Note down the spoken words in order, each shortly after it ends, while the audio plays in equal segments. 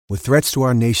With threats to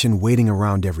our nation waiting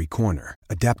around every corner,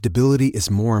 adaptability is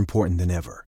more important than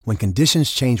ever. When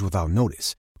conditions change without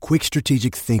notice, quick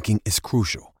strategic thinking is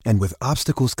crucial. And with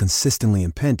obstacles consistently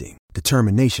impending,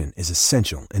 determination is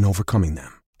essential in overcoming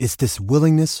them. It's this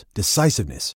willingness,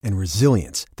 decisiveness, and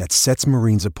resilience that sets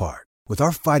Marines apart. With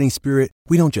our fighting spirit,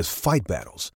 we don't just fight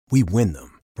battles, we win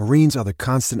them. Marines are the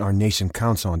constant our nation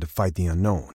counts on to fight the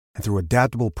unknown. And through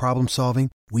adaptable problem solving,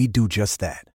 we do just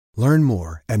that. Learn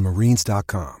more at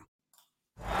marines.com.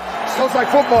 Smells like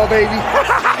football, baby.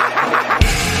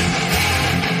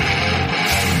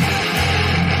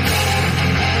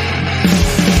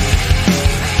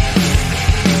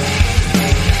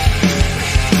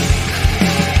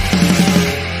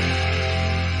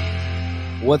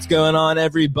 What's going on,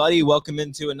 everybody? Welcome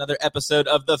into another episode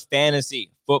of the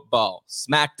Fantasy Football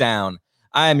Smackdown.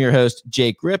 I am your host,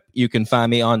 Jake Rip. You can find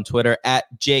me on Twitter at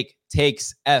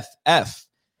JakeTakesFF.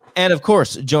 And of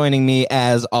course, joining me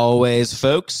as always,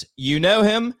 folks, you know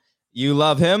him, you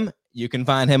love him. You can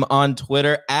find him on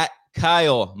Twitter at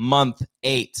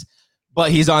KyleMonth8.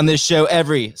 But he's on this show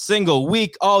every single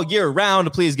week, all year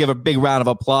round. Please give a big round of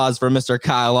applause for Mr.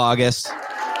 Kyle August.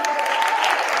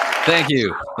 Thank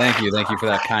you for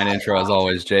that kind intro, as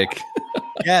always, Jake.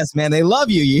 Yes, man, they love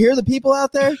you. You hear the people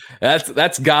out there?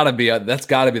 That's gotta be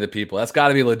the people. That's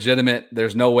gotta be legitimate.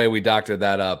 There's no way we doctored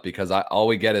that up, because all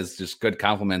we get is just good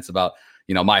compliments about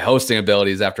my hosting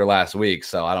abilities after last week.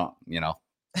 So I don't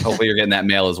hopefully you're getting that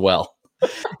mail as well.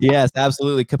 Yes,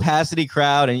 absolutely. Capacity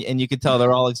crowd, and you can tell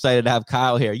they're all excited to have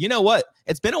Kyle here. You know what?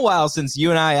 It's been a while since you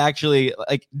and I actually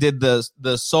did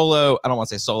the solo. I don't want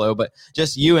to say solo, but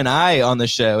just you and I on the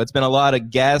show. It's been a lot of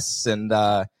guests, and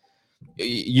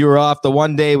you were off the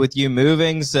one day with you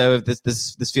moving. So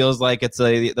this feels like it's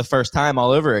the first time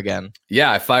all over again.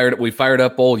 Yeah, we fired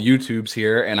up old YouTubes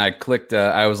here, and I clicked.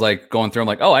 I was going through. I'm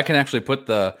like, oh, I can actually put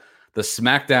the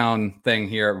Smackdown thing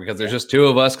here, because there's just two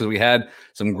of us, because we had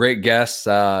some great guests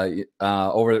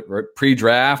over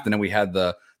pre-draft, and then we had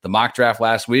the mock draft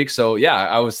last week. So yeah,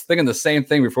 I was thinking the same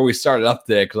thing before we started up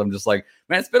today, because I'm just like,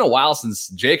 man, it's been a while since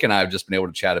Jake and I have just been able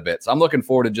to chat a bit. So I'm looking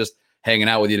forward to just hanging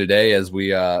out with you today as we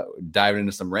dive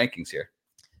into some rankings here.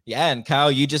 Yeah, and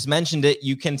Kyle, you just mentioned it.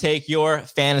 You can take your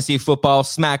fantasy football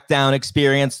Smackdown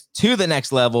experience to the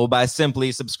next level by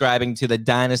simply subscribing to the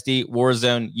Dynasty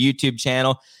Warzone YouTube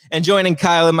channel and joining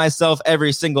Kyle and myself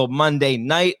every single Monday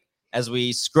night as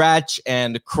we scratch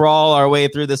and crawl our way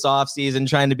through this offseason,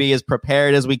 trying to be as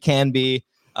prepared as we can be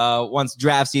once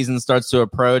draft season starts to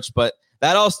approach. But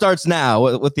that all starts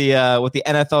now with the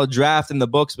NFL draft in the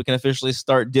books. We can officially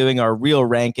start doing our real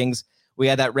rankings. We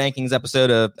had that rankings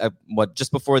episode of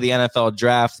just before the NFL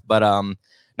draft, but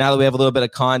now that we have a little bit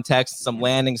of context, some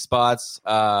landing spots,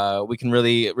 we can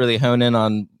really hone in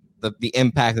on the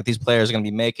impact that these players are going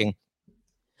to be making.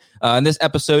 And this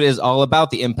episode is all about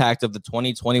the impact of the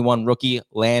 2021 rookie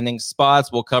landing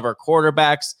spots. We'll cover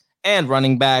quarterbacks and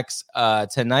running backs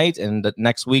tonight, and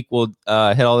next week we'll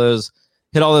hit all those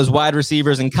wide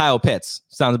receivers and Kyle Pitts.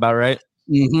 Sounds about right.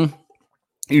 Mm-hmm.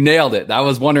 You nailed it. I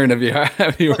was wondering if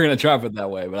you were going to drop it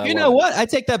that way. But you know what? I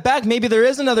take that back. Maybe there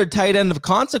is another tight end of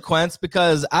consequence,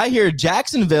 because I hear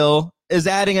Jacksonville is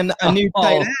adding a new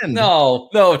tight end. No,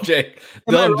 Jake.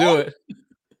 Don't do it.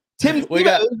 Tim,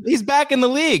 he's back in the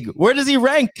league. Where does he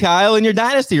rank, Kyle, in your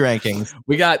dynasty rankings?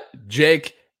 We got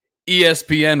Jake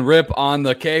ESPN Rip on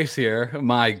the case here.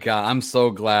 My God, I'm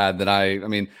so glad that I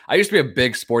used to be a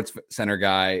big Sports Center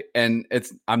guy, and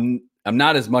I'm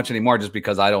not as much anymore, just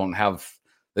because I don't have.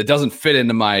 It doesn't fit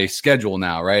into my schedule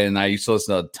now, right? And I used to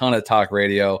listen to a ton of talk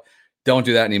radio. Don't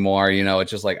do that anymore. It's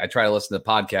just I try to listen to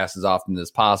podcasts as often as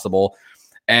possible.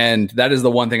 And that is the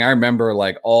one thing I remember,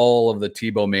 all of the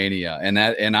Tebow mania.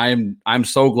 And I'm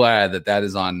so glad that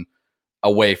is on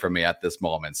away from me at this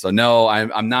moment. So no,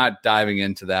 I'm not diving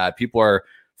into that. People are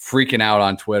freaking out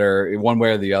on Twitter one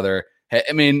way or the other.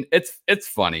 I mean, it's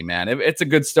funny, man. It's a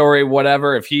good story,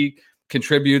 whatever. If he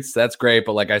contributes, that's great.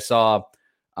 But I saw,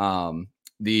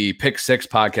 the Pick Six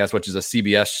podcast, which is a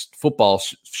CBS football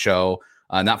show,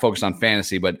 not focused on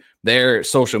fantasy, but their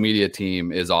social media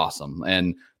team is awesome.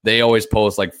 And they always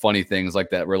post funny things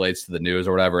that relates to the news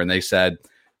or whatever. And they said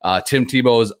Tim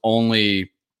Tebow's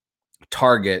only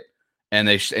target, and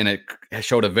it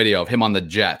showed a video of him on the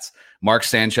Jets. Mark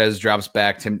Sanchez drops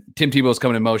back. Tim Tebow's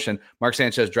coming in motion. Mark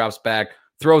Sanchez drops back,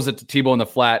 throws it to Tebow in the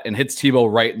flat, and hits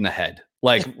Tebow right in the head,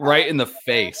 right in the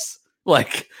face.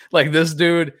 This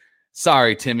dude.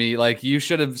 Sorry, Timmy. You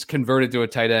should have converted to a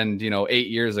tight end, 8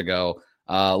 years ago.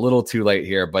 A little too late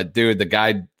here, but dude, the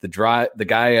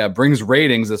guy brings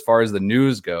ratings as far as the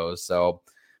news goes. So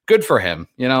good for him.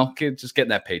 Just getting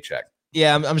that paycheck.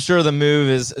 Yeah, I'm sure the move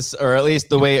is, or at least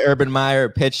the way Urban Meyer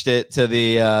pitched it to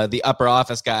the upper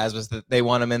office guys, was that they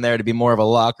want him in there to be more of a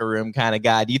locker room kind of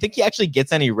guy. Do you think he actually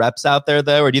gets any reps out there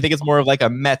though, or do you think it's more of like a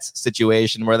Mets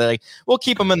situation where they're like, we'll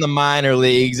keep him in the minor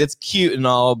leagues, it's cute and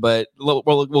all, but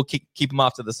we'll keep him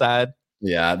off to the side?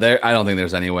 Yeah, I don't think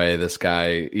there's any way this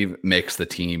guy even makes the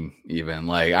team. Even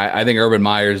like I think Urban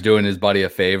Meyer's doing his buddy a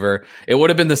favor. It would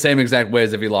have been the same exact way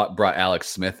as if he brought Alex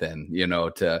Smith in,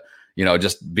 to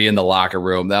just be in the locker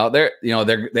room. Now they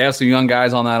have some young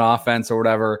guys on that offense or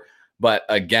whatever. But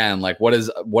again, like what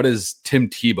is Tim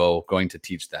Tebow going to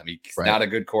teach them? He's not a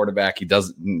good quarterback.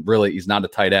 He's not a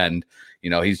tight end.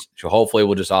 He's hopefully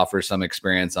will just offer some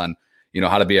experience on,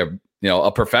 how to be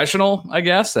a professional, I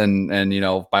guess. And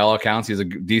by all accounts, he's a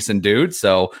decent dude.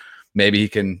 So maybe he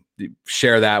can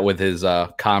share that with his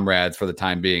comrades for the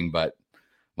time being. But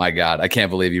my God, I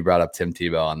can't believe you brought up Tim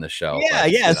Tebow on this show.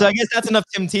 Yeah. So I guess that's enough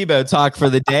Tim Tebow talk for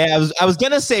the day. I was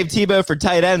gonna save Tebow for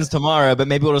tight ends tomorrow, but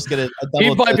maybe we'll just get a double.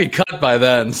 He might be cut by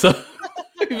then, so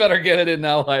you better get it in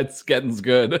now while it's getting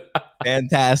good.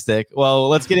 Fantastic. Well,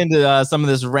 let's get into some of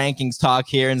this rankings talk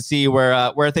here and see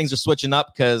where things are switching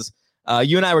up, because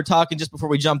you and I were talking just before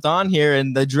we jumped on here,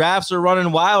 and the drafts are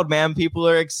running wild, man. People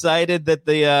are excited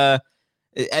that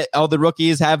all the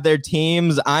rookies have their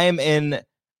teams. I am in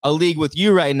a league with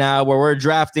you right now where we're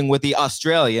drafting with the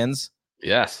Australians.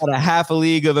 Yes. Got a half a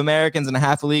league of Americans and a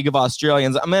half a league of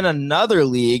Australians. I'm in another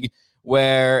league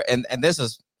where, and this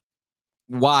is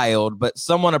wild, but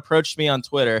someone approached me on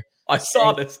Twitter. I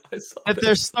saw this.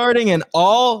 They're starting an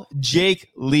all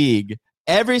Jake league.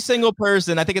 Every single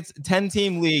person, I think it's 10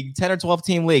 or 12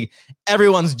 team league.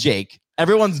 Everyone's Jake.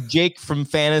 Everyone's Jake from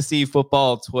Fantasy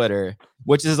Football Twitter,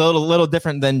 which is a little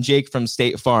different than Jake from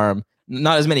State Farm.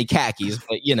 Not as many khakis,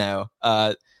 but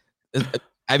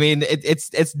I mean,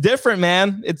 it's different,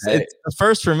 man. It's the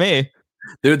first for me,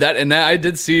 dude. I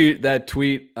did see that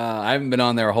tweet. I haven't been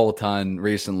on there a whole ton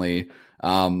recently,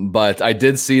 but I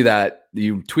did see that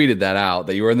you tweeted that out,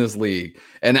 that you were in this league.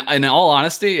 And in all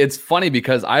honesty, it's funny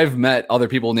because I've met other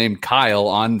people named Kyle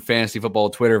on Fantasy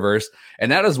Football Twitterverse, and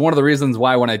that is one of the reasons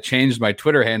why when I changed my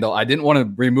Twitter handle, I didn't want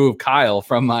to remove Kyle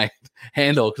from my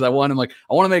handle, because I want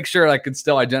to make sure I could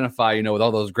still identify, with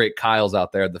all those great Kyles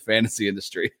out there in the fantasy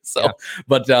industry. So, yeah.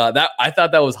 But that I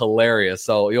thought that was hilarious.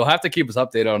 So you'll have to keep us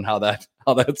updated on how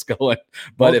that's going.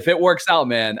 But if it works out,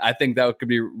 man, I think that could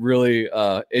be really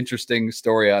interesting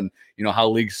story on how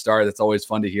leagues start. It's always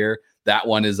fun to hear. That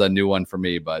one is a new one for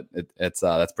me, but it's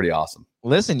that's pretty awesome.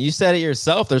 Listen, you said it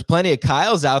yourself. There's plenty of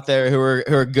Kyles out there who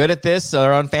are good at this,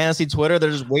 or on fantasy Twitter.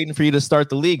 They're just waiting for you to start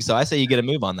the league. So I say you get a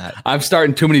move on that. I'm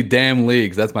starting too many damn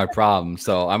leagues. That's my problem.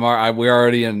 So we're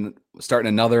already starting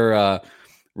another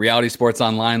reality sports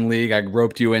online league. I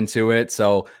roped you into it,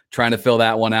 so trying to fill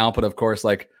that one out. But of course,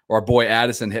 like our boy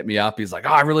Addison hit me up. He's like,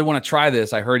 "Oh, I really want to try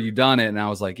this. I heard you done it," and I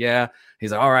was like, "Yeah."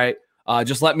 He's like, "All right.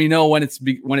 Just let me know when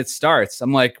it starts."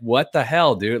 I'm like, what the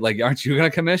hell, dude? Like, aren't you going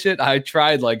to commission it? I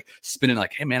tried like spinning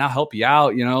like, hey man, I'll help you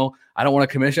out. I don't want to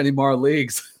commission any more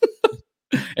leagues.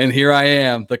 And here I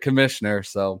am, the commissioner.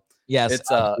 So yes,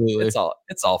 it's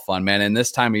all fun, man. And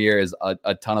this time of year is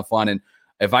a ton of fun. And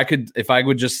if I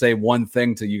would just say one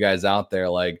thing to you guys out there,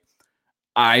 like,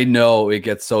 I know it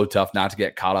gets so tough not to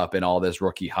get caught up in all this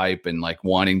rookie hype and like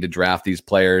wanting to draft these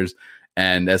players.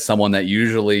 And as someone that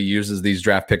usually uses these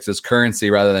draft picks as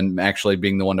currency rather than actually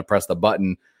being the one to press the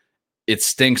button, it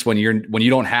stinks when you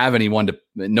don't have anyone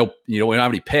we don't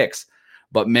have any picks.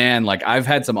 But man, like I've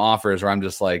had some offers where I'm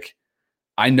just like,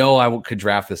 I know I could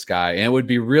draft this guy, and it would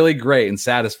be really great and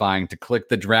satisfying to click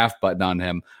the draft button on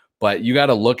him. But you got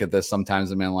to look at this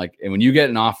sometimes, man. Like, and when you get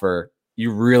an offer,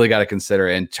 you really got to consider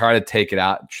it and try to take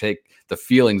the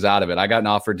feelings out of it. I got an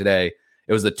offer today.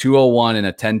 It was the 201 in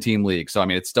a 10-team league. So, I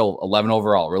mean, it's still 11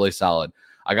 overall, really solid.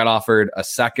 I got offered a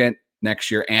second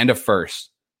next year and a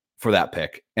first for that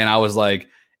pick. And I was like,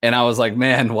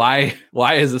 man, why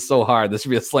is this so hard? This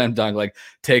should be a slam dunk. Like,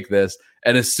 take this.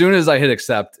 And as soon as I hit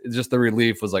accept, just the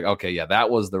relief was like, okay, yeah, that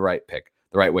was the right pick,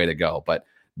 the right way to go. But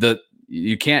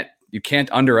you can't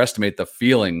underestimate the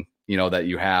feeling, that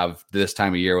you have this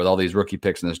time of year with all these rookie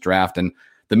picks in this draft. And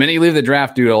the minute you leave the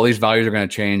draft, dude, all these values are going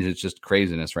to change. It's just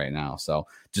craziness right now. So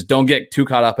just don't get too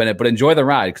caught up in it, but enjoy the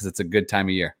ride because it's a good time of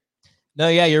year. No,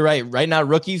 yeah, you're right. Right now,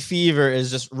 rookie fever is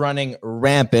just running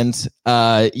rampant.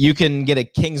 You can get a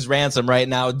king's ransom right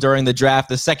now during the draft.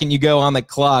 The second you go on the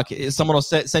clock, someone will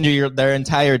send you their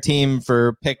entire team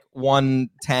for pick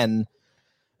 110.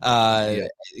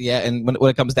 Yeah, and what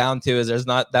it comes down to is there's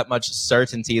not that much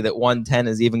certainty that 110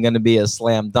 is even going to be a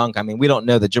slam dunk. I mean, we don't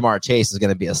know that Jamar Chase is going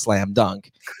to be a slam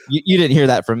dunk. You didn't hear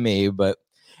that from me, but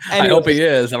anyways, I hope he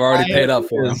is. I've already paid up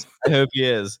for him. I hope he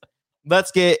is.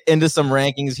 let's get into some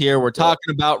rankings here. We're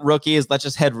talking about rookies. Let's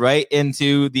just head right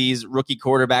into these rookie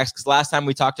quarterbacks, because last time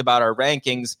we talked about our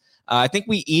rankings, I think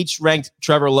we each ranked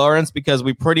Trevor Lawrence because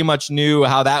we pretty much knew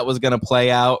how that was going to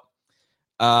play out.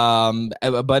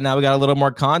 But now we got a little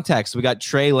more context. We got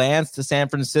Trey Lance to San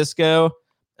Francisco,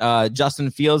 Justin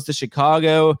Fields to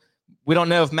Chicago. We don't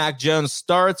know if Mac Jones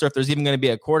starts or if there's even going to be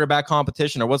a quarterback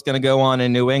competition or what's going to go on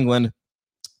in New England.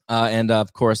 And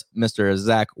of course, Mr.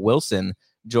 Zach Wilson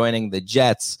joining the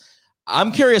Jets.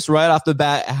 I'm curious right off the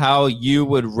bat how you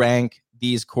would rank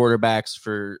these quarterbacks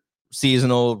for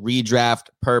seasonal redraft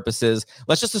purposes.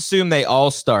 Let's just assume they all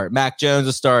start. Mac Jones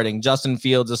is starting. Justin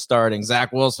Fields is starting.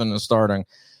 Zach Wilson is starting.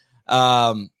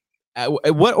 What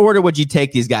order would you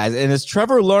take these guys? And is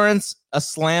Trevor Lawrence a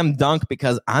slam dunk?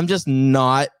 Because I'm just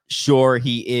not sure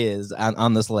he is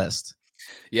on this list.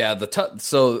 Yeah,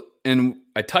 and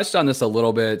I touched on this a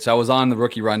little bit. So I was on the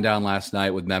rookie rundown last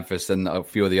night with Memphis and a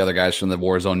few of the other guys from the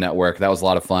Warzone Network. That was a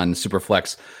lot of fun.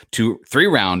 Superflex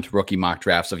 3-round rookie mock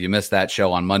draft. So if you missed that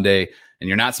show on Monday and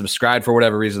you're not subscribed for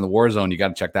whatever reason, the Warzone, you got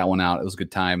to check that one out. It was a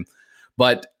good time.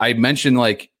 But I mentioned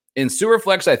like in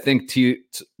Superflex, I think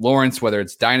Lawrence, whether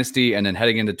it's Dynasty and then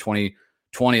heading into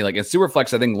 2020, like in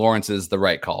Superflex, I think Lawrence is the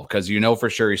right call because for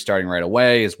sure he's starting right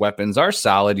away. His weapons are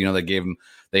solid.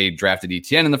 They drafted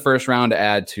Etienne in the first round to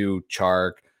add to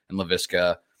Chark and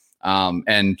LaVisca.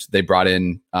 And they brought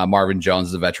in Marvin Jones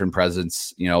as a veteran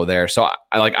presence, there. So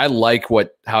I like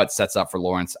how it sets up for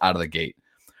Lawrence out of the gate.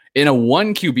 In a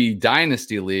 1 QB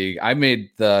dynasty league, I made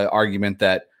the argument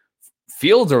that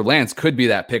Fields or Lance could be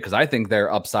that pick because I think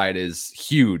their upside is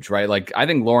huge, right? Like I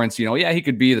think Lawrence, he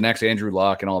could be the next Andrew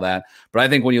Luck and all that. But I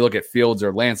think when you look at Fields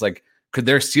or Lance, like, could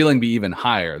their ceiling be even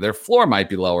higher? Their floor might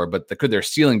be lower, but could their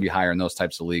ceiling be higher in those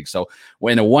types of leagues? So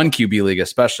when a 1 QB league,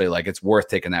 especially, like it's worth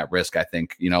taking that risk. I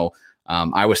think,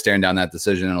 I was staring down that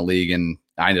decision in a league and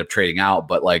I ended up trading out,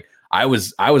 but like I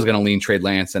was going to lean trade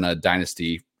Lance in a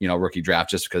dynasty, rookie draft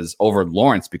just because over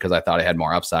Lawrence, because I thought I had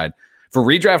more upside. For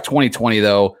redraft 2020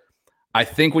 though, I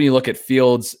think when you look at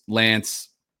Fields, Lance,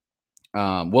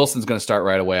 Wilson's going to start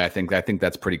right away. I think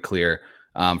that's pretty clear.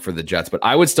 For the Jets, but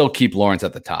I would still keep Lawrence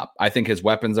at the top. I think his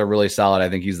weapons are really solid. I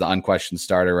think he's the unquestioned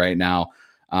starter right now.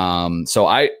 So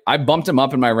I bumped him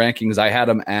up in my rankings. I had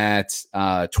him at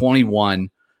 21.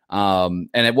 And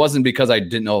it wasn't because I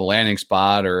didn't know the landing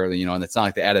spot or, and it's not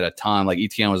like they added a ton. Like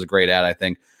Etienne was a great add, I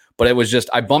think, but it was just,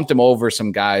 I bumped him over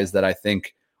some guys that I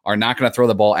think are not going to throw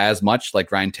the ball as much,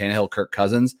 like Ryan Tannehill, Kirk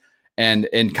Cousins. And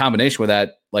in combination with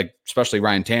that, like, especially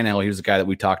Ryan Tannehill, he was the guy that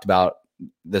we talked about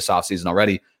this offseason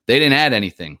already. They didn't add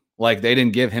anything. Like they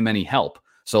didn't give him any help.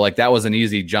 So like that was an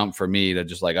easy jump for me to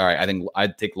just like, all right, I think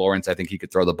I'd take Lawrence. I think he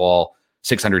could throw the ball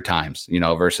 600 times,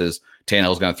 versus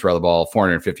Tannehill's going to throw the ball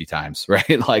 450 times,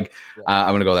 right? Like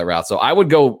I'm going to go that route. So I would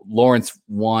go Lawrence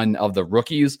 1 of the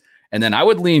rookies. And then I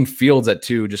would lean Fields at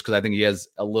 2, just because I think he has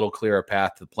a little clearer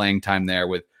path to playing time there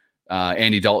with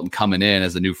Andy Dalton coming in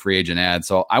as a new free agent ad.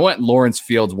 So I went Lawrence,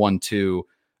 Fields 1, 2.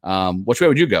 Which way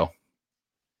would you go?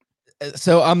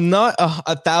 So I'm not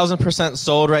 1,000%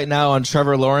 sold right now on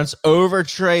Trevor Lawrence over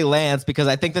Trey Lance because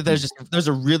I think that there's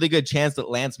a really good chance that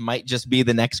Lance might just be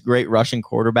the next great rushing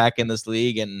quarterback in this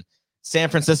league, and San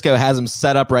Francisco has him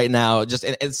set up right now. Just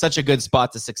it's such a good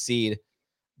spot to succeed.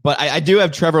 But I do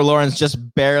have Trevor Lawrence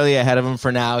just barely ahead of him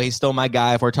for now. He's still my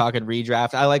guy if we're talking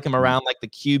redraft. I like him around like the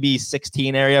QB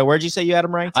 16 area. Where'd you say you had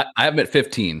him ranked? I have him at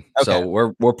 15, okay. So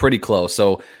we're pretty close.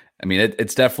 So. I mean,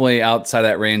 it's definitely outside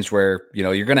that range where,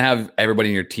 you're going to have everybody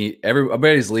in your team,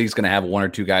 everybody's league is going to have 1 or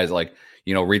 2 guys like,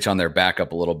 reach on their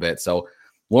backup a little bit. So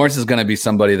Lawrence is going to be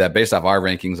somebody that based off our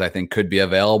rankings, I think could be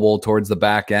available towards the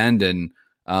back end and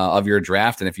of your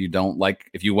draft. And if you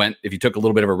took a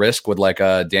little bit of a risk with like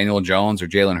Daniel Jones or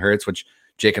Jalen Hurts, which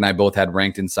Jake and I both had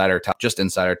ranked inside our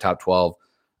top 12,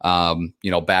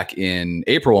 back in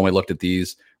April when we looked at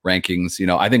these rankings,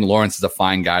 I think Lawrence is a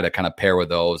fine guy to kind of pair with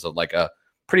those of like a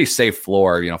pretty safe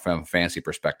floor, from a fantasy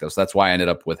perspective. So that's why I ended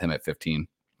up with him at 15.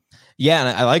 Yeah, and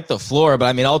I like the floor, but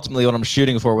I mean, ultimately what I'm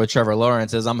shooting for with Trevor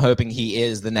Lawrence is I'm hoping he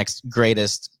is the next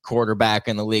greatest quarterback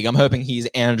in the league. I'm hoping he's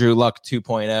Andrew Luck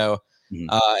 2.0.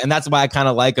 And that's why I kind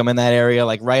of like him in that area.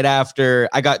 Like right after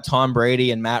I got Tom Brady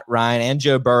and Matt Ryan and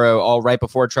Joe Burrow all right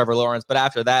before Trevor Lawrence. But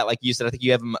after that, like you said, I think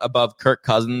you have him above Kirk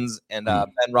Cousins and Ben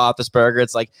Roethlisberger.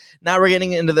 It's like now we're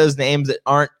getting into those names that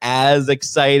aren't as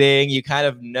exciting. You kind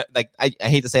of know, like I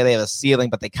hate to say they have a ceiling,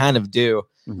 but they kind of do.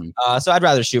 So I'd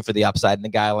rather shoot for the upside than a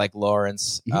guy like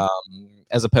Lawrence.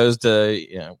 As opposed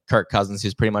to Kirk Cousins,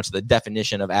 who's pretty much the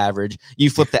definition of average. You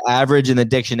flip the average in the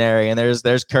dictionary, and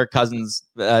there's Kirk Cousins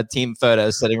team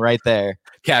photos sitting right there,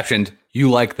 captioned You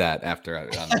like that after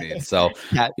I mean, so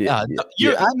I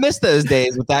miss those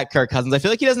days with that Kirk Cousins. I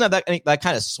feel like he doesn't have that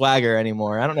kind of swagger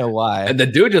anymore. I don't know why. And the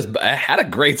dude just had a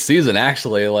great season,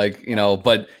 actually. Like,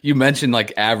 but you mentioned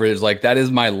like average, like that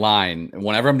is my line.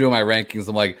 Whenever I'm doing my rankings,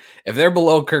 I'm like, if they're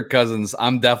below Kirk Cousins,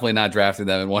 I'm definitely not drafting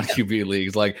them in one QB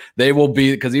leagues. Like they will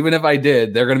be, because even if I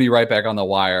did, they're going to be right back on the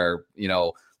wire,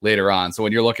 later on. So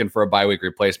when you're looking for a bye week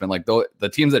replacement, like the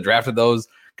teams that drafted those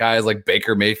guys like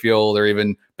Baker Mayfield or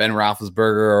even Ben Roethlisberger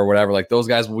or whatever, like those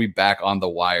guys will be back on the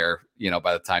wire,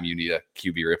 by the time you need a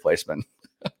QB replacement.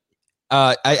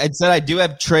 I said I do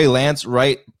have Trey Lance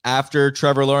right after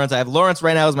Trevor Lawrence. I have Lawrence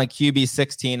right now as my QB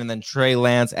 16 and then Trey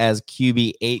Lance as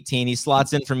QB 18. He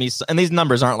slots in for me. And these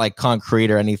numbers aren't like concrete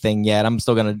or anything yet. I'm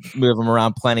still going to move him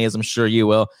around plenty, as I'm sure you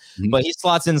will. Mm-hmm. But he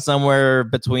slots in somewhere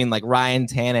between like Ryan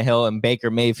Tannehill and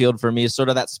Baker Mayfield for me. Sort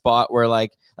of that spot where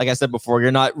like I said before,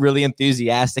 you're not really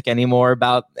enthusiastic anymore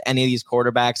about any of these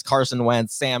quarterbacks. Carson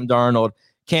Wentz, Sam Darnold,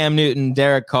 Cam Newton,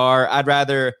 Derek Carr. I'd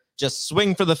rather just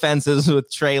swing for the fences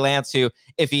with Trey Lance, who,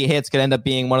 if he hits, could end up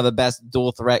being one of the best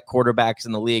dual threat quarterbacks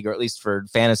in the league, or at least for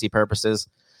fantasy purposes.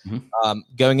 Mm-hmm.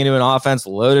 Going into an offense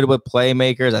loaded with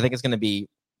playmakers, I think it's going to be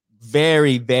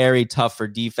very, very tough for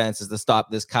defenses to stop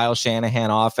this Kyle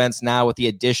Shanahan offense. Now, with the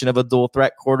addition of a dual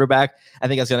threat quarterback, I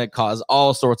think it's going to cause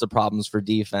all sorts of problems for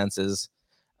defenses.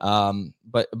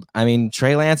 But I mean,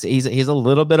 Trey Lance, he's a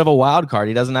little bit of a wild card.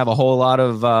 He doesn't have a whole lot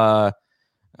of,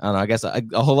 I don't know, I guess a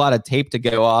whole lot of tape to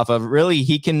go off of. Really,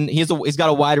 he's got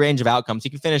a wide range of outcomes.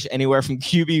 He can finish anywhere from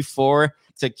QB4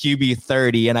 to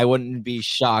QB30, and I wouldn't be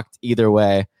shocked either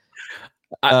way.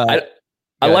 I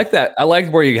like that. I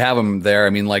like where you have him there. I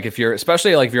mean, like if you're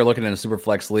looking in a super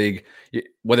flex league,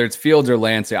 whether it's Fields or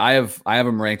Lance, I have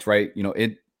him ranked right.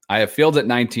 I have Fields at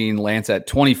 19, Lance at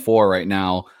 24 right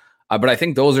now. But I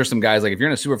think those are some guys, like if you're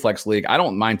in a super flex league, I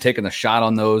don't mind taking a shot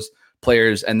on those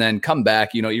players and then come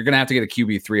back. You're going to have to get a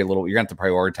QB3 a little. You're going to have to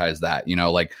prioritize that,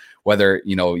 like whether,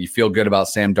 you feel good about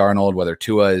Sam Darnold, whether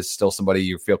Tua is still somebody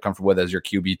you feel comfortable with as your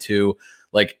QB2.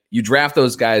 Like you draft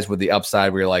those guys with the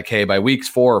upside where you're like, hey, by weeks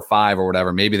 4 or 5 or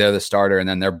whatever, maybe they're the starter and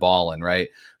then they're balling, right?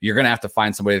 You're going to have to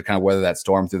find somebody to kind of weather that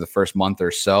storm through the first month or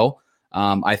so.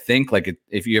 I think like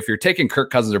if you're taking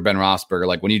Kirk Cousins or Ben Roethlisberger,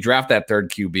 like when you draft that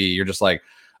third QB, you're just like,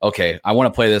 okay, I want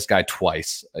to play this guy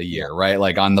twice a year, right?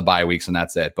 Like on the bye weeks, and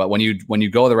that's it. But when you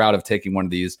go the route of taking one of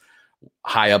these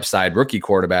high upside rookie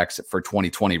quarterbacks for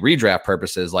 2020 redraft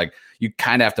purposes, like you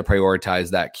kind of have to prioritize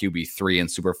that QB3 in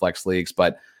super flex leagues.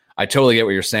 But I totally get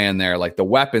what you're saying there. Like the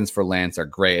weapons for Lance are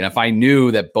great. And if I knew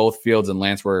that both Fields and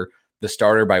Lance were the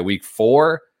starter by week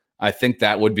 4, I think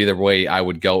that would be the way I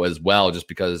would go as well, just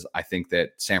because I think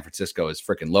that San Francisco is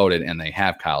freaking loaded and they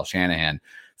have Kyle Shanahan.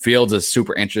 Fields is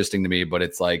super interesting to me, but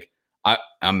it's like I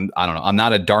don't know. I'm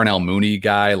not a Darnell Mooney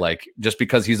guy. Like just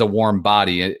because he's a warm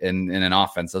body in an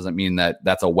offense doesn't mean that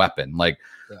that's a weapon. Like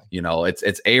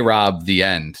it's A-Rob the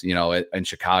end. In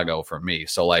Chicago for me.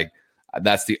 So like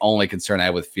that's the only concern I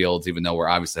have with Fields, even though we're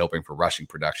obviously hoping for rushing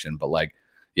production. But like,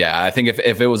 yeah, I think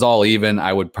if it was all even,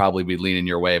 I would probably be leaning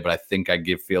your way. But I think I'd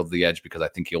give Fields the edge because I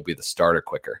think he'll be the starter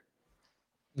quicker.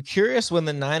 I'm curious, when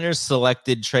the Niners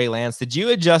selected Trey Lance, did you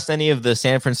adjust any of the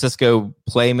San Francisco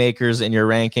playmakers in your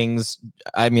rankings?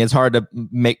 I mean, it's hard to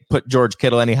put George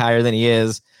Kittle any higher than he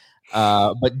is.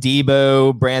 But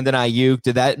Debo, Brandon Ayuk,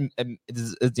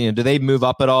 do they move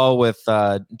up at all with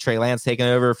Trey Lance taking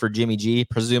over for Jimmy G,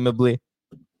 presumably?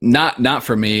 Not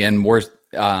for me. And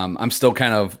I'm still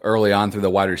kind of early on through the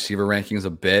wide receiver rankings a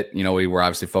bit. We were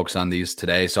obviously focused on these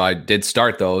today, so I did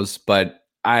start those, but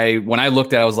when I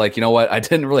looked at it, I was like, you know what? I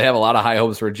didn't really have a lot of high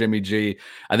hopes for Jimmy G.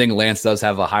 I think Lance does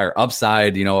have a higher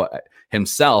upside,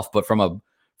 himself, but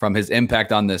from his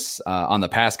impact on this, on the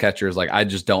pass catchers, like I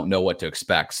just don't know what to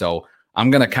expect. So I'm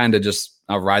going to kind of just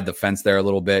ride the fence there a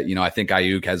little bit. I think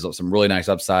Ayuk has some really nice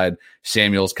upside.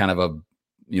 Samuel's kind of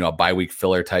a bye week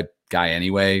filler type guy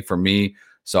anyway for me.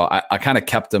 So I kind of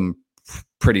kept him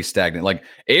pretty stagnant. Like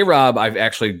A-Rob, I've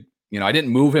actually, I didn't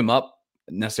move him up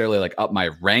necessarily like up my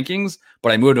rankings,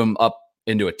 but I moved him up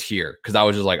into a tier because I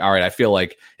was just like, all right, I feel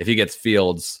like if he gets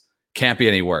Fields, can't be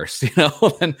any worse,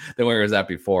 than where he was at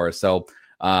before. So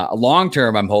long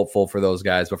term, I'm hopeful for those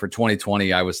guys, but for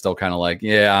 2020, I was still kind of like,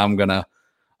 yeah,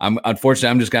 unfortunately,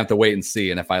 I'm just gonna have to wait and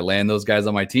see. And if I land those guys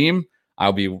on my team,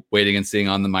 I'll be waiting and seeing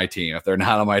on my team. If they're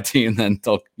not on my team, then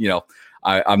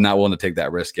I'm not willing to take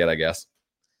that risk yet, I guess.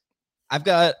 I've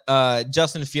got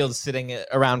Justin Fields sitting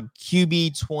around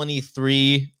QB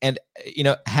 23. And,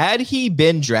 had he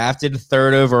been drafted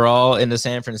 3rd overall into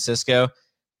San Francisco,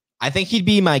 I think he'd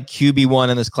be my QB1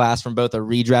 in this class from both a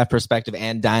redraft perspective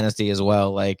and dynasty as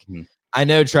well. Like, I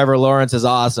know Trevor Lawrence is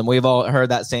awesome. We've all heard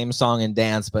that same song and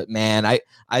dance, but man, I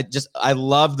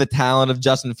love the talent of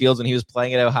Justin Fields when he was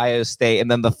playing at Ohio State. And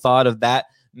then the thought of that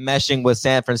meshing with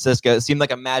San Francisco, it seemed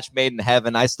like a match made in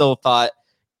heaven. I still thought,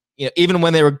 even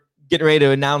when they were getting ready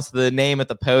to announce the name at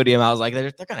the podium, I was like,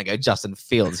 they're going to go Justin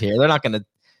Fields here. They're not going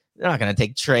to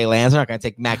take Trey Lance. They're not going to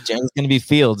take Mac Jones. It's going to be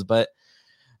Fields. But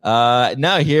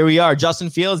no, here we are. Justin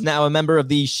Fields, now a member of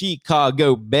the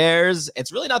Chicago Bears.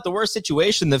 It's really not the worst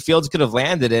situation that Fields could have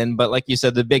landed in. But like you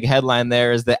said, the big headline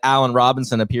there is that Allen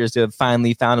Robinson appears to have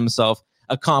finally found himself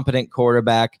a competent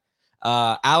quarterback.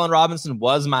 Allen Robinson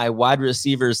was my wide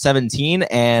receiver 17,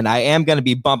 and I am going to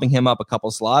be bumping him up a couple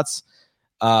slots.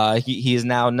 He is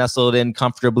now nestled in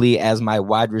comfortably as my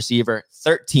wide receiver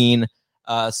 13,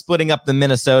 splitting up the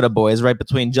Minnesota boys right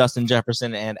between Justin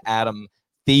Jefferson and Adam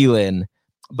Thielen.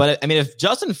 But I mean, if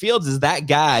Justin Fields is that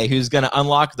guy who's going to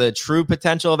unlock the true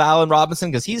potential of Allen Robinson,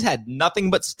 because he's had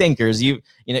nothing but stinkers. You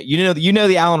know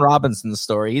the Allen Robinson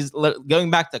story. He's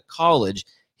going back to college.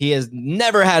 He has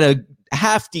never had a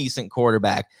half decent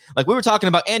quarterback. Like we were talking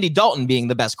about Andy Dalton being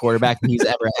the best quarterback that he's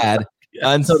ever had.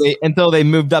 Yes. Until they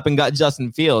moved up and got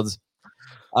Justin Fields.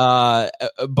 But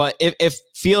if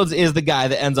Fields is the guy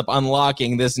that ends up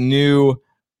unlocking this new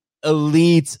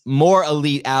more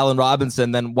elite Allen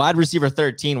Robinson, then wide receiver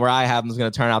 13, where I have him, is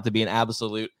going to turn out to be an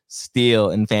absolute steal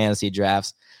in fantasy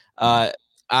drafts. I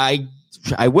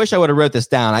wish I would have wrote this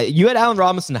down. You had Allen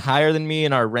Robinson higher than me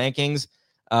in our rankings.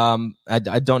 I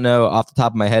don't know off the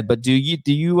top of my head, but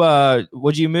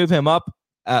would you move him up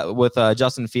with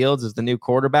Justin Fields as the new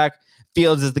quarterback?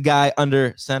 Fields is the guy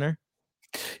under center.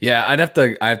 Yeah, I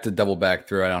have to double back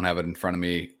through. I don't have it in front of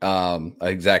me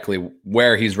exactly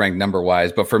where he's ranked number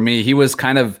wise, but for me, he was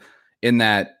kind of in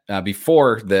that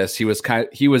before this. He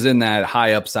was in that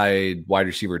high upside wide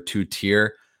receiver 2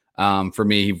 tier. For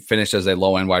me, he finished as a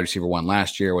low end wide receiver 1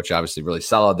 last year, which obviously really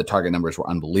solid. The target numbers were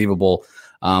unbelievable,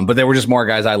 but there were just more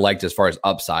guys I liked as far as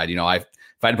upside. If I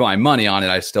had put my money on it,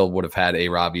 I still would have had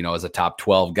A-Rob, as a top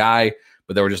 12 guy.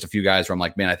 But there were just a few guys where I'm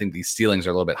like, man, I think these ceilings are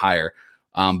a little bit higher.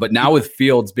 But now with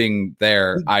Fields being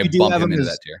there, I bump him into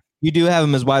that tier. You do have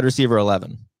him as wide receiver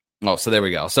 11. Oh, so there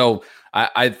we go. So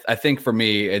I think for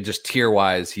me, it just tier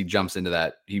wise, he jumps into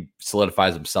that. He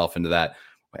solidifies himself into that.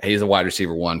 He's a wide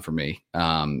receiver 1 for me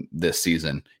this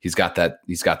season. He's got that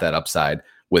upside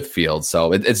with Fields.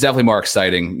 So it's definitely more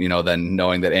exciting, than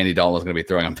knowing that Andy Dalton was going to be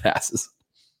throwing him passes.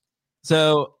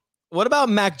 So what about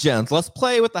Mac Jones? Let's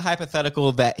play with the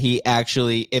hypothetical that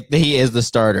if he is the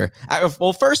starter.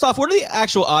 Well, first off, what are the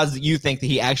actual odds that you think that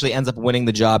he actually ends up winning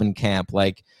the job in camp?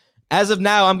 Like, as of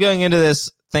now, I'm going into this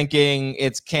thinking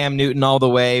it's Cam Newton all the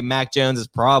way. Mac Jones is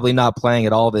probably not playing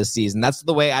at all this season. That's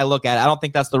the way I look at it. I don't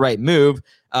think that's the right move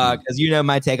because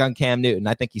my take on Cam Newton.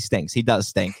 I think he stinks. He does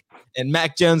stink. And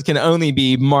Mac Jones can only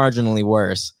be marginally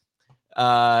worse.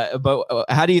 But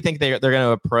how do you think they're going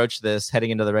to approach this heading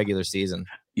into the regular season?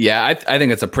 Yeah, I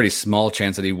think it's a pretty small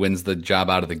chance that he wins the job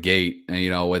out of the gate.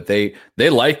 And, what they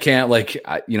like Cam,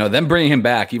 them bringing him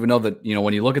back, even though that,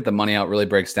 when you look at the money out, it really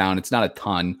breaks down. It's not a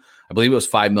ton. I believe it was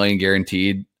 $5 million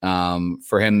guaranteed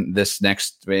for him this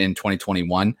next in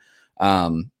 2021.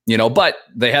 But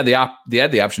they had the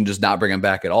option to just not bring him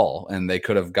back at all, and they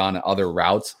could have gone other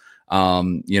routes.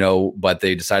 But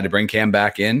they decided to bring Cam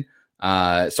back in.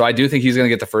 So I do think he's going to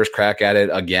get the first crack at it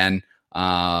again.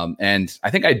 And I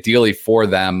think ideally for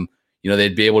them,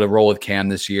 they'd be able to roll with Cam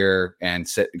this year and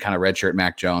sit kind of redshirt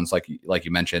Mac Jones, like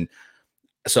you mentioned.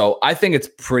 So I think it's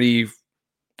pretty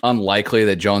unlikely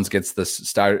that Jones gets the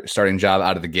starting job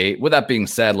out of the gate. With that being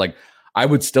said, I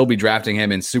would still be drafting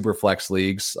him in super flex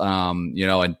leagues,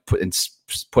 and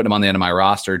putting him on the end of my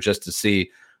roster just to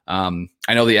see.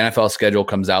 I know the NFL schedule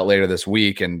comes out later this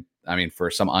week, and I mean,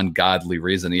 for some ungodly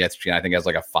reason, ESPN, I think, has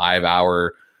like a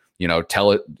 5-hour,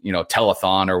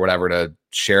 telethon or whatever to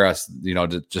share us,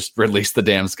 to just release the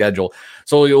damn schedule.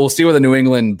 So we'll see where the New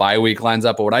England bye week lines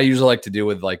up. But what I usually like to do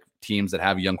with teams that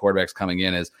have young quarterbacks coming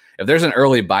in is if there's an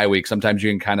early bye week, sometimes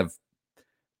you can kind of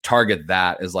target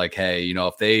that as hey,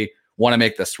 if they want to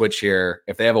make the switch here,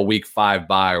 if they have a week 5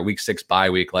 bye or week 6 bye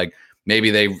week, maybe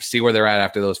they see where they're at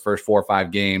after those first 4 or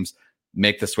 5 games,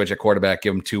 make the switch at quarterback,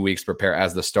 give them 2 weeks, prepare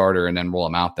as the starter, and then roll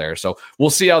them out there. So we'll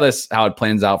see how it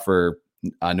plans out for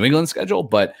New England schedule.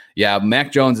 But yeah,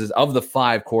 Mac Jones is, of the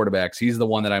 5 quarterbacks, he's the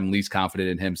one that I'm least confident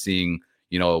in him seeing,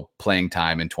 playing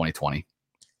time in 2020.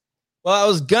 Well, I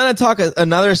was going to talk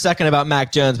another second about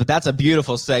Mac Jones, but that's a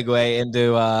beautiful segue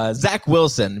into Zach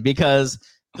Wilson, because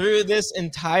through this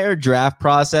entire draft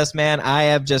process, man,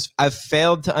 I've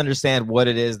failed to understand what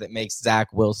it is that makes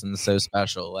Zach Wilson so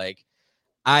special.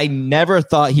 I never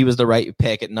thought he was the right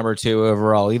pick at number 2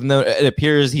 overall, even though it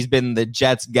appears he's been the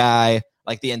Jets guy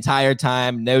like the entire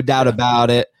time. No doubt about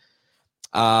it.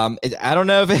 I don't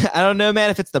know, man,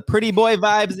 if it's the pretty boy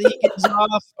vibes that he gives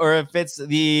off or if it's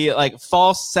the like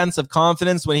false sense of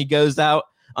confidence when he goes out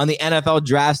on the NFL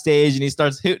draft stage and he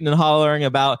starts hooting and hollering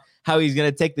about how he's going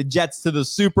to take the Jets to the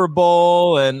Super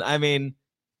Bowl. And I mean,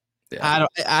 I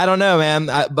don't know, man.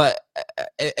 But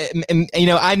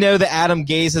I know that Adam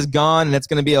Gase is gone and it's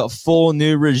going to be a full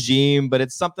new regime, but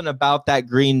it's something about that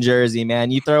green jersey,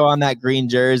 man. You throw on that green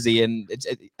jersey and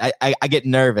I get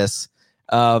nervous.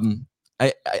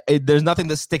 There's nothing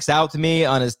that sticks out to me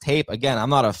on his tape. Again, I'm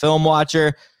not a film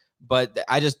watcher, but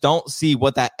I just don't see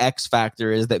what that X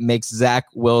factor is that makes Zach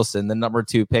Wilson the number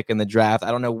 2 pick in the draft.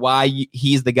 I don't know why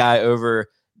he's the guy over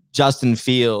Justin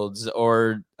Fields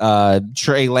or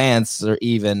Trey Lance or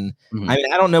even. I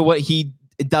mean, I don't know what he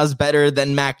does better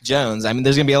than Mac Jones. I mean,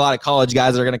 there's going to be a lot of college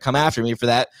guys that are going to come after me for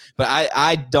that, but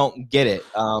I don't get it.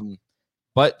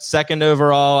 But second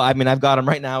overall, I mean, I've got him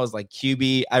right now as like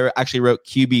QB. I actually wrote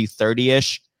QB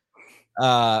 30-ish.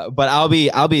 But I'll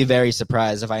be very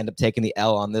surprised if I end up taking the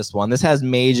L on this one. This has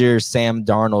major Sam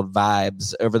Darnold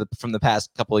vibes from the past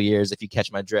couple of years, if you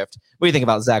catch my drift. What do you think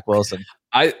about Zach Wilson?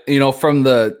 From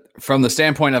the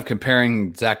standpoint of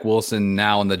comparing Zach Wilson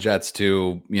now in the Jets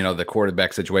to, the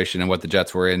quarterback situation and what the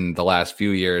Jets were in the last few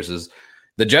years is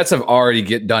the Jets have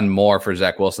already done more for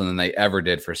Zach Wilson than they ever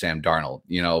did for Sam Darnold.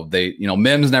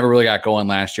 Mims never really got going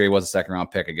last year. He was a second round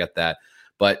pick. I get that.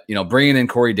 But, bringing in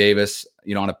Corey Davis,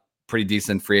 on a pretty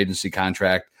decent free agency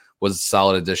contract was a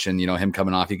solid addition. Him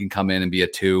coming off, he can come in and be a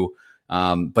 2.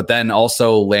 But then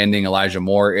also landing Elijah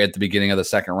Moore at the beginning of the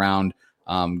second round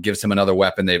gives him another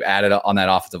weapon. They've added on that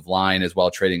offensive line as well,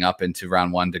 trading up into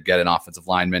round 1 to get an offensive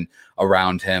lineman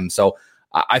around him. So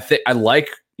I think I like,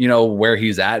 where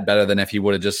he's at better than if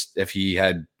he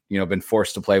had, been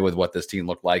forced to play with what this team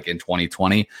looked like in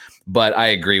 2020. But I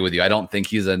agree with you. I don't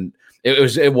think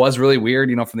it was really weird,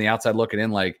 from the outside looking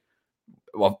in, like,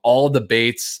 of all the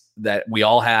debates that we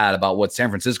all had about what San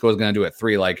Francisco was going to do at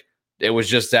 3, like it was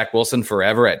just Zach Wilson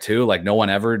forever at 2. Like no one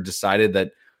ever decided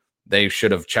that they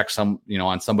should have checked on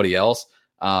somebody else.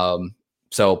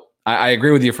 So I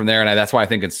agree with you from there. And that's why I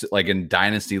think it's like in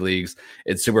dynasty leagues,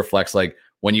 it's super flex. Like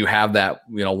when you have that,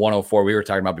 104, we were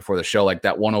talking about before the show, like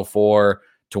that 104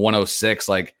 to 106,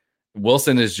 like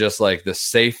Wilson is just like the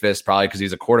safest probably because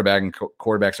he's a quarterback and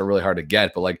quarterbacks are really hard to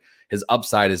get, but like his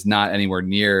upside is not anywhere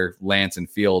near Lance and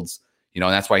Fields, and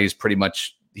that's why he's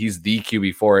the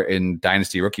QB4 in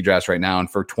dynasty rookie drafts right now. And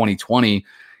for 2020,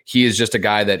 he is just a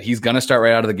guy that he's going to start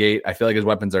right out of the gate. I feel like his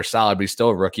weapons are solid, but he's still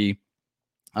a rookie.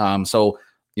 So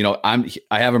I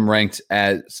have him ranked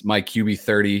as my QB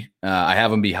 30. I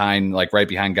have him right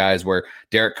behind guys where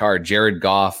Derek Carr, Jared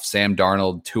Goff, Sam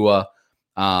Darnold, Tua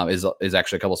is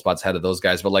actually a couple spots ahead of those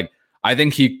guys. But like, I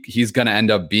think he's going to end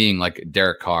up being like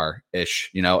Derek Carr-ish,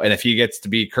 and if he gets to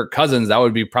be Kirk Cousins, that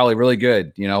would be probably really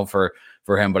good, for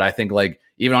him. But I think like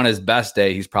even on his best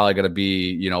day, he's probably going to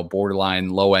be, borderline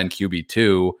low end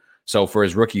QB2. So for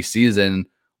his rookie season,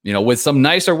 with some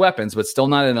nicer weapons, but still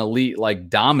not an elite, like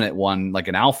dominant one, like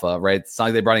an alpha, right? It's not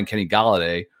like they brought in Kenny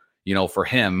Galladay, for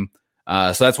him.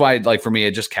 So that's why, like, for me,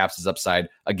 it just caps his upside.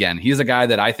 Again, he's a guy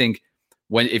that I think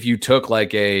if you took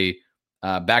like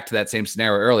back to that same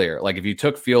scenario earlier, like if you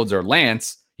took Fields or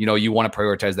Lance, you want to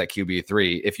prioritize that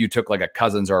QB3. If you took like a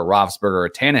Cousins or a Roethlisberger or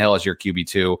a Tannehill as your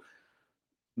QB2,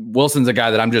 Wilson's a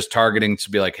guy that I'm just targeting to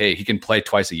be like, hey, he can play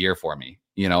twice a year for me,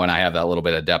 and I have that little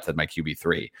bit of depth at my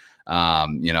QB3.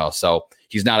 So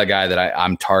he's not a guy that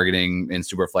I'm targeting in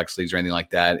super flex leagues or anything like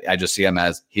that. I just see him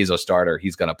as he's a starter.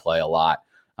 He's going to play a lot.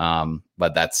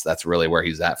 But that's really where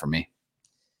he's at for me.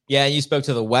 Yeah, you spoke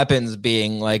to the weapons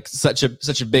being like such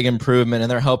a big improvement,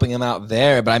 and they're helping him out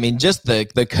there. But I mean, just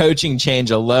the coaching change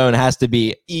alone has to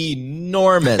be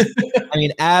enormous. I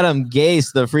mean, Adam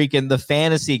Gase, the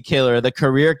fantasy killer, the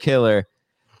career killer.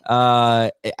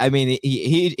 I mean,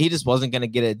 he just wasn't going to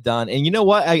get it done. And you know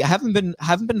what? I haven't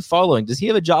been following. Does he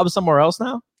have a job somewhere else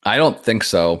now? I don't think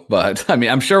so, but I mean,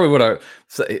 I'm sure we would have.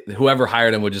 Whoever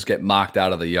hired him would just get mocked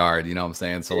out of the yard. You know what I'm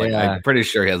saying? So, like, yeah. I'm pretty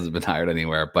sure he hasn't been hired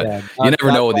anywhere. But yeah, you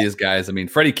never know with these guys. I mean,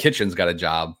 Freddie Kitchens got a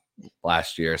job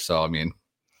last year, so I mean,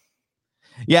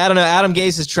 yeah, I don't know. Adam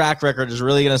Gase's track record is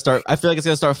really going to start. I feel like it's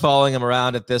going to start following him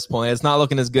around at this point. It's not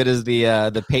looking as good as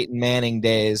the Peyton Manning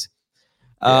days.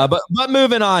 But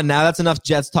moving on now. That's enough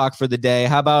Jets talk for the day.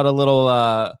 How about a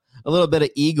little bit of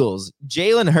Eagles?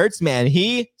 Jalen Hurts, man,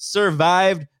 he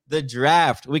survived the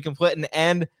draft. We can put an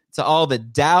end to all the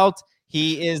doubt.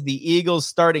 He is the Eagles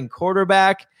starting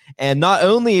quarterback. And not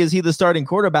only is he the starting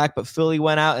quarterback, but Philly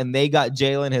went out and they got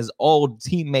Jalen, his old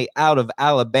teammate out of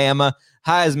Alabama,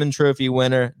 Heisman Trophy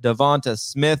winner, Devonta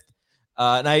Smith.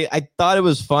 And I thought it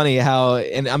was funny how,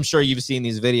 and I'm sure you've seen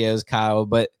these videos, Kyle,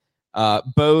 but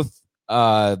both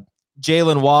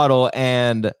Jalen Waddle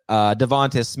and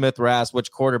Devonta Smith were asked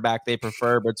which quarterback they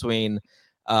prefer between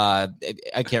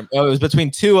it was between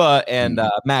Tua and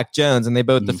Mac Jones, and they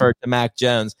both deferred to Mac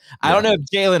Jones. I don't know if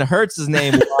Jalen Hurts'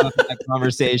 name was on that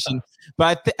conversation,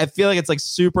 but I feel like it's like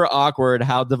super awkward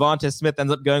how Devonta Smith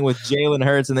ends up going with Jalen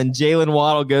Hurts, and then Jalen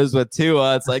Waddle goes with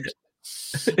Tua. It's like,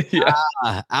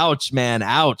 ouch, man,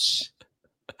 ouch.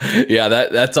 Yeah,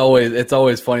 it's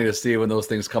always funny to see when those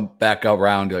things come back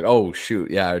around. You're like, oh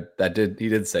shoot, yeah, he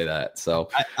did say that. So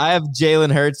I have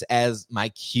Jalen Hurts as my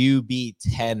QB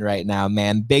 10 right now,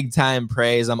 man. Big time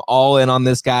praise. I'm all in on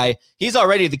this guy. He's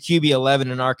already the QB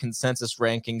 11 in our consensus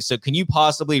ranking. So can you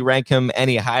possibly rank him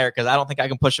any higher? Because I don't think I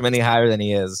can push him any higher than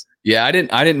he is. Yeah, I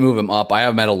didn't move him up. I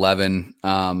have him at 11.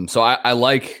 So I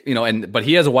like, but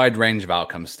he has a wide range of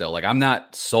outcomes still. Like I'm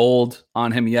not sold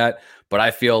on him yet, but I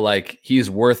feel like he's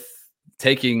worth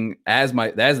taking as the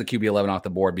QB 11 off the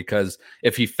board, because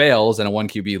if he fails in a 1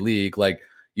 QB league, like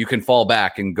you can fall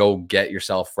back and go get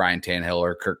yourself Ryan Tannehill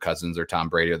or Kirk Cousins or Tom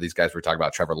Brady or these guys we're talking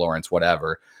about, Trevor Lawrence,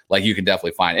 whatever. Like you can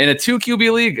definitely find in a 2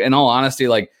 QB league. In all honesty,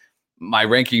 like my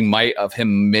ranking may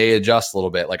adjust a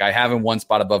little bit. Like I have him one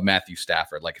spot above Matthew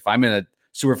Stafford. Like if I'm in a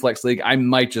Superflex league, I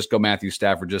might just go Matthew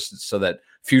Stafford just so that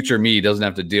future me doesn't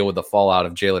have to deal with the fallout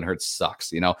of Jalen Hurts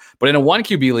sucks, But in a 1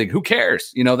 QB league, who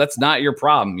cares? That's not your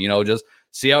problem. Just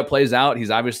see how it plays out.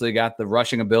 He's obviously got the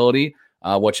rushing ability,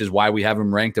 which is why we have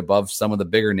him ranked above some of the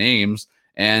bigger names.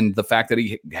 And the fact that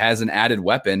he has an added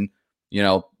weapon,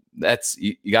 that's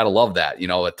you got to love that.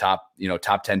 A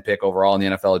top 10 pick overall in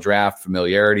the NFL draft,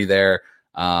 familiarity there,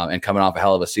 and coming off a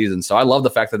hell of a season. So I love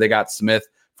the fact that they got Smith.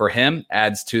 For him,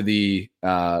 adds to the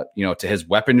to his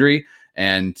weaponry,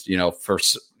 and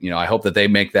I hope that they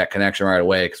make that connection right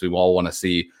away, because we all want to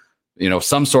see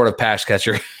some sort of pass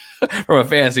catcher for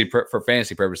fantasy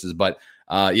purposes. But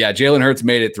Jalen Hurts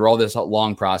made it through all this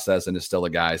long process and is still a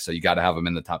guy, so you got to have him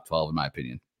in the top 12 in my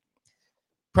opinion.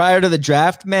 Prior to the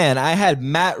draft, man, I had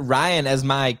Matt Ryan as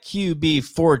my QB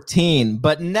 14,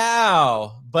 but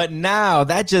now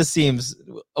that just seems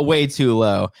way too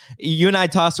low. You and I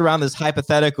tossed around this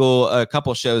hypothetical a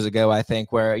couple shows ago, I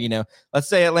think, where, let's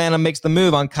say Atlanta makes the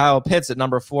move on Kyle Pitts at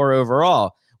number 4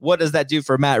 overall. What does that do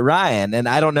for Matt Ryan? And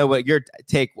I don't know what your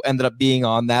take ended up being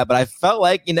on that, but I felt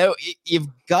like,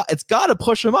 it's got to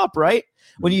push him up, right?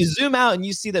 When you zoom out and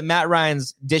you see that Matt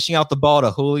Ryan's dishing out the ball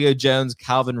to Julio Jones,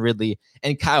 Calvin Ridley,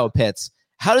 and Kyle Pitts,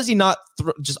 how does he not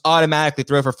just automatically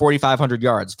throw for 4,500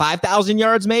 yards, 5,000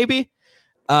 yards maybe?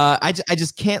 I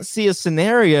just can't see a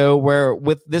scenario where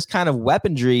with this kind of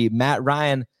weaponry, Matt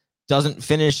Ryan doesn't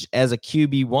finish as a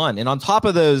QB1. And on top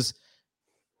of those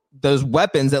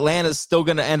weapons, Atlanta's still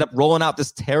going to end up rolling out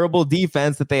this terrible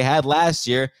defense that they had last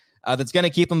year that's going to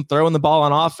keep them throwing the ball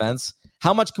on offense.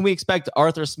 How much can we expect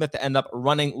Arthur Smith to end up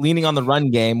leaning on the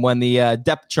run game when the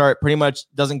depth chart pretty much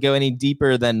doesn't go any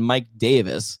deeper than Mike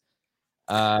Davis?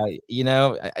 I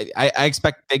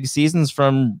expect big seasons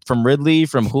from Ridley,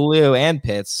 from Julio, and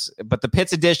Pitts, but the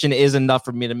Pitts addition is enough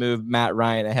for me to move Matt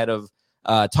Ryan ahead of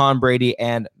Tom Brady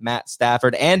and Matt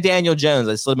Stafford and Daniel Jones.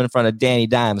 I slid him in front of Danny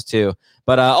Dimes too,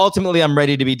 but ultimately I'm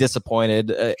ready to be disappointed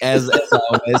as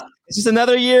always. It's just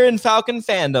another year in Falcon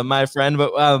fandom, my friend.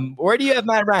 But where do you have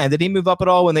Matt Ryan? Did he move up at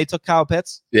all when they took Kyle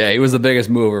Pitts? Yeah, he was the biggest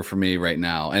mover for me right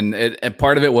now. And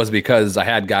part of it was because I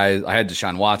had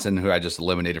Deshaun Watson, who I just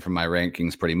eliminated from my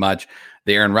rankings pretty much.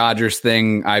 The Aaron Rodgers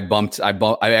thing, I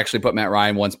actually put Matt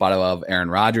Ryan one spot above Aaron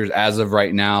Rodgers as of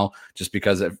right now, just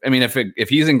because if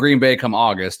he's in Green Bay come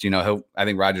August, I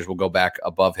think Rodgers will go back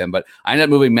above him. But I ended up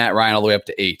moving Matt Ryan all the way up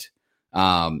to 8.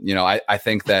 I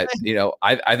think that,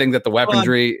 I think that the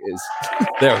weaponry is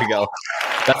there. We go.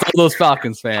 That's all those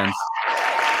Falcons fans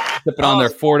sipping on their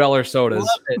 $4 sodas.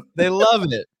 They love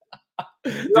it.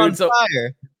 Dude, on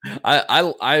fire.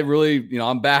 I really,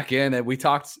 I'm back in, and we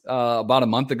talked about a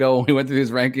month ago when we went through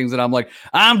these rankings, and I'm like,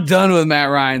 I'm done with Matt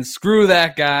Ryan. Screw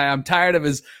that guy. I'm tired of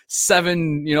his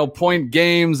 7, point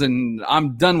games, and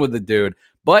I'm done with the dude.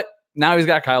 But now he's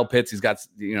got Kyle Pitts. He's got,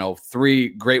 3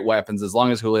 great weapons as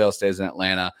long as Julio stays in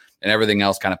Atlanta and everything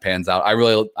else kind of pans out. I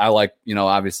like,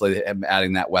 obviously him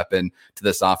adding that weapon to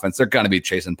this offense. They're going to be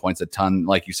chasing points a ton.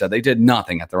 Like you said, they did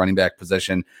nothing at the running back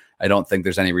position. I don't think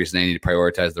there's any reason they need to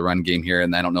prioritize the run game here,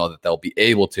 and I don't know that they'll be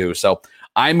able to. So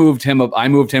I moved him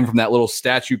from that little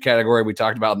statue category we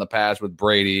talked about in the past with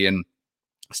Brady and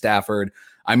Stafford.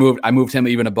 I moved him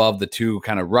even above the 2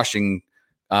 kind of rushing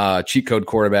cheat code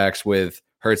quarterbacks with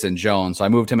Hurts and Jones. So I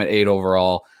moved him at 8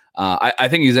 overall. I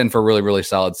think he's in for a really, really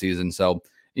solid season. So,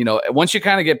 once you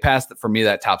kind of get past, for me,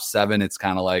 that top 7, it's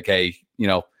kind of like, hey,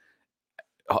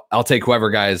 I'll take whoever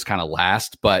guy is kind of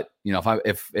last. But,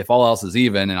 if all else is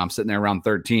even and I'm sitting there around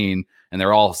 13 and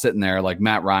they're all sitting there, like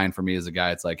Matt Ryan for me is a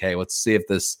guy, it's like, hey, let's see if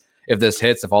this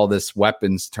hits, if all this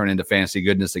weapons turn into fantasy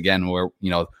goodness again, where,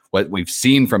 what we've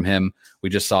seen from him, we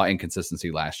just saw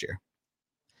inconsistency last year.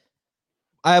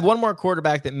 I have one more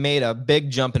quarterback that made a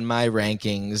big jump in my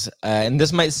rankings, and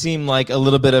this might seem like a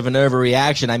little bit of an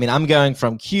overreaction. I mean, I'm going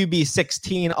from QB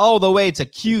 16 all the way to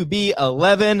QB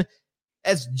 11.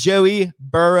 That's Joey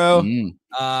Burrow.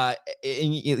 Like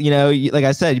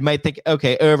I said, you might think,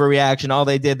 okay, overreaction. All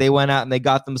they did, they went out and they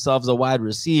got themselves a wide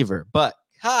receiver. But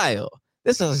Kyle,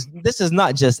 this is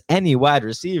not just any wide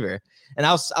receiver. And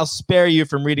I'll spare you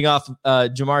from reading off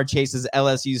Jamar Chase's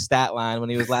LSU stat line when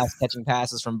he was last catching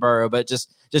passes from Burrow, but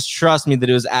just trust me that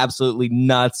it was absolutely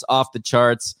nuts, off the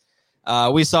charts.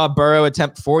 We saw Burrow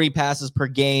attempt 40 passes per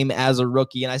game as a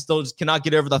rookie, and I still just cannot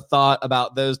get over the thought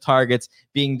about those targets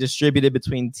being distributed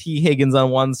between T. Higgins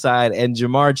on one side and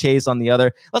Jamar Chase on the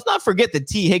other. Let's not forget that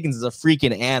T. Higgins is a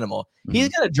freaking animal. Mm-hmm. He's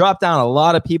going to drop down a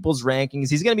lot of people's rankings.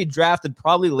 He's going to be drafted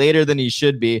probably later than he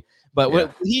should be. But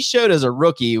what he showed as a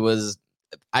rookie was,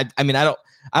 I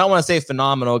don't want to say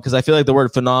phenomenal, because I feel like the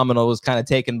word phenomenal was kind of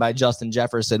taken by Justin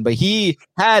Jefferson, but he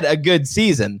had a good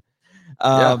season.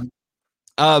 But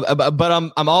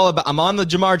I'm on the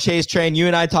Jamar Chase train. You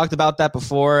and I talked about that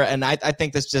before, and I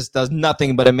think this just does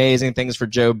nothing but amazing things for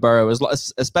Joe Burrow,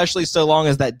 especially so long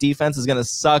as that defense is going to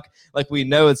suck like we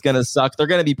know it's going to suck. They're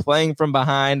going to be playing from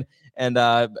behind, and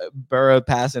Burrow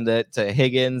passing to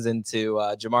Higgins and to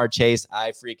Jamar Chase.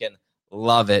 I freaking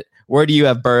love it. Where do you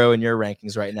have Burrow in your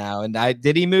rankings right now? And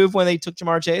did he move when they took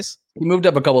Jamar Chase? He moved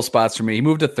up a couple spots for me. He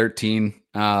moved to 13.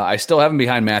 I still have him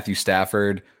behind Matthew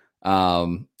Stafford.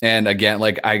 And again,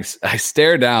 like I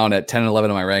stare down at 10 and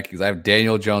 11 of my rankings. I have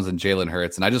Daniel Jones and Jalen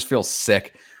Hurts, and I just feel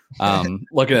sick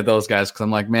looking at those guys, because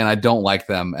I'm like, man, I don't like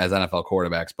them as NFL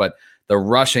quarterbacks. But the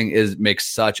rushing makes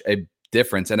such a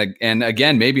difference. And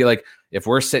again, maybe like if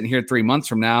we're sitting here 3 months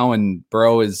from now and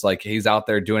Burrow is like, he's out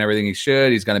there doing everything he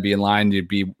should, he's going to be in line to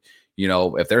be,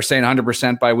 if they're saying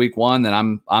 100% by week 1,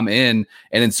 then I'm in.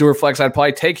 And in Superflex, I'd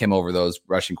probably take him over those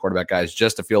rushing quarterback guys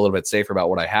just to feel a little bit safer about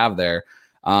what I have there.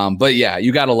 But yeah,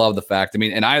 you got to love the fact. I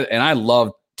mean, and I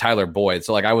love Tyler Boyd.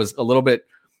 So like I was a little bit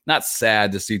not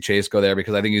sad to see Chase go there,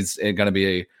 because I think he's going to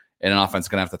be in an offense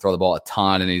going to have to throw the ball a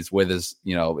ton, and he's with his,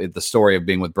 the story of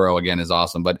being with Burrow again is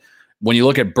awesome. But when you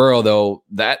look at Burrow though,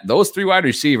 those 3 wide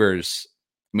receivers,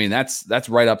 I mean, that's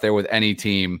right up there with any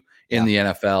team in the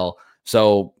NFL.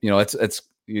 So, it's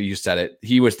you said it.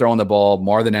 He was throwing the ball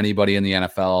more than anybody in the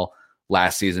NFL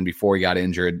last season before he got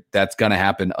injured. That's going to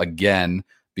happen again,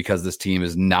 because this team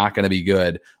is not going to be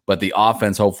good, but the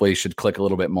offense hopefully should click a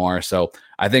little bit more. So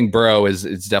I think Burrow is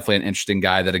definitely an interesting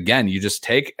guy that, again, you just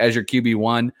take as your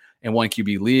QB1 in 1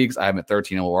 QB leagues. I have him at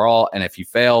 13 overall. And if he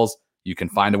fails, you can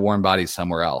find a warm body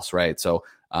somewhere else. Right. So,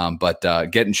 but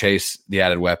getting Chase, the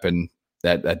added weapon,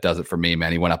 that does it for me,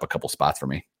 man. He went up a couple spots for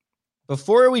me.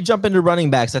 Before we jump into running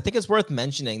backs, I think it's worth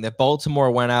mentioning that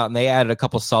Baltimore went out and they added a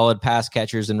couple solid pass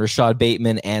catchers in Rashad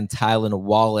Bateman and Tylan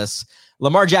Wallace.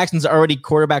 Lamar Jackson's already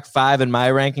quarterback 5 in my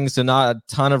rankings, so not a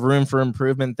ton of room for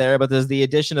improvement there. But does the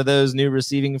addition of those new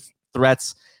receiving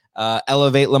threats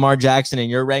elevate Lamar Jackson in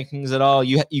your rankings at all?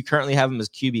 You currently have him as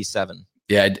QB7.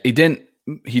 Yeah,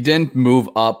 he didn't move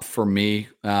up for me.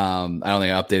 I don't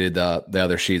think I updated the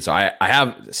other sheet. So I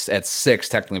have at 6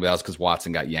 technically, but that was because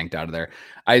Watson got yanked out of there.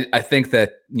 I think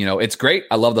that, it's great.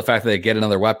 I love the fact that they get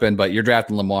another weapon, but you're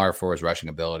drafting Lamar for his rushing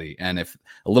ability. And if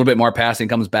a little bit more passing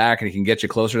comes back and he can get you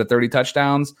closer to 30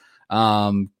 touchdowns,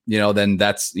 then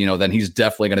then he's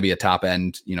definitely going to be a top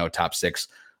end, top 6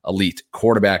 elite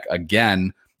quarterback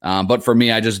again. But for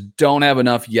me, I just don't have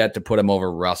enough yet to put him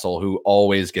over Russell, who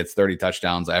always gets 30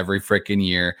 touchdowns every freaking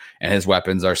year, and his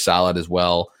weapons are solid as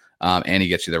well. And he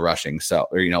gets you the rushing. So,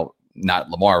 not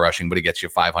Lamar rushing, but he gets you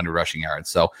 500 rushing yards.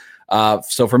 So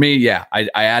for me, yeah, I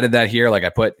added that here. Like I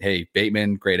put, hey,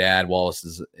 Bateman, great add.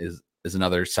 Wallace is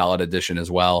another solid addition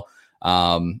as well.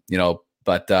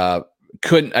 But I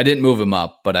didn't move him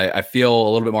up, but I feel a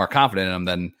little bit more confident in him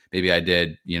than maybe I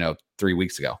did, 3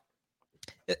 weeks ago.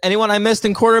 Anyone I missed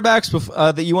in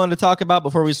quarterbacks that you wanted to talk about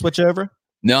before we switch over?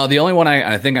 No, the only one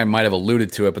I think I might have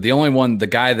alluded to it, but the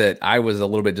guy that I was a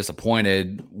little bit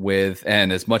disappointed with,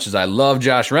 and as much as I love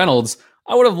Josh Reynolds,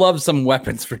 I would have loved some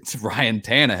weapons for Ryan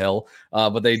Tannehill,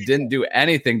 but they didn't do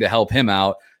anything to help him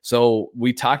out. So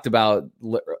we talked about,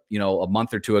 a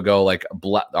month or two ago, like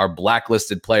our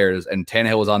blacklisted players, and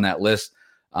Tannehill was on that list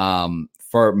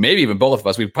for maybe even both of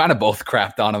us, we've kind of both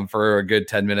crapped on him for a good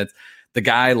 10 minutes. The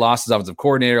guy lost his offensive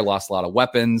coordinator, lost a lot of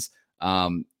weapons.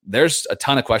 There's a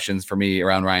ton of questions for me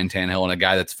around Ryan Tannehill, and a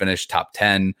guy that's finished top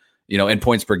 10, in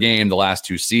points per game the last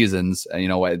 2 seasons,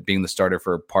 being the starter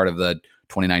for part of the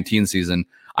 2019 season.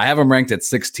 I have him ranked at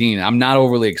 16. I'm not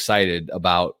overly excited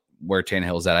about where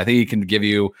Tannehill's at. I think he can give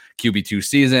you QB2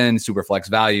 season, super flex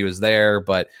value is there,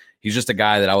 but he's just a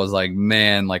guy that I was like,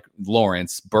 man, like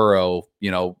Lawrence, Burrow,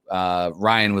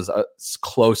 Ryan was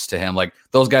close to him. Like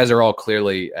those guys are all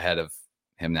clearly ahead of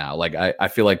him now. Like I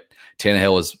feel like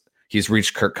Tannehill he's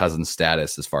reached Kirk Cousins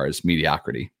status as far as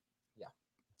mediocrity.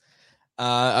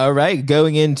 All right,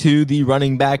 going into the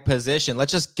running back position.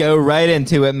 Let's just go right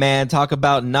into it, man. Talk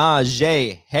about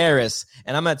Najee Harris.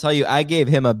 And I'm going to tell you, I gave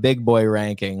him a big boy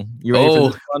ranking. You ready for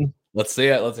this one? Let's see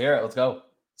it. Let's hear it. Let's go.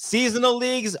 Seasonal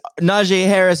leagues, Najee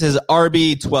Harris is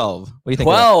RB 12. What do you think?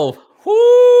 12.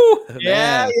 Woo!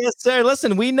 Yeah, yes, sir.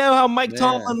 Listen, we know how Mike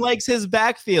Tomlin likes his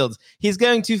backfields. He's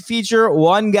going to feature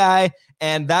one guy,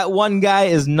 and that one guy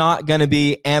is not going to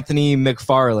be Anthony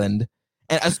McFarland.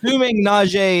 And assuming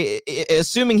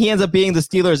he ends up being the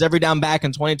Steelers' every down back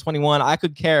in 2021, I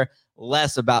could care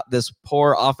less about this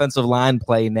poor offensive line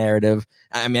play narrative.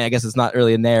 I mean, I guess it's not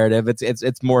really a narrative.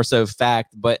 It's more so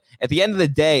fact. But at the end of the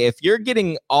day, if you're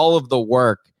getting all of the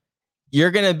work,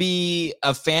 you're going to be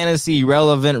a fantasy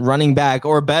relevant running back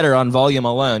or better on volume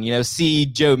alone. See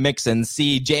Joe Mixon,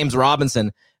 see James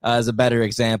Robinson as a better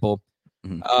example.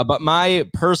 Mm-hmm. But my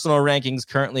personal rankings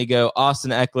currently go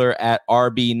Austin Eckler at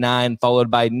RB9,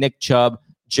 followed by Nick Chubb,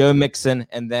 Joe Mixon,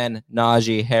 and then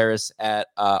Najee Harris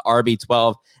at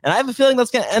RB12. And I have a feeling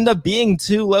that's going to end up being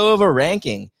too low of a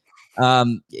ranking. I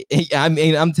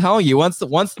mean, I'm telling you, once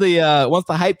the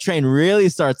hype train really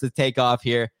starts to take off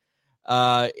here,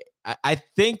 I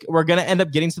think we're going to end up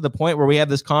getting to the point where we have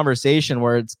this conversation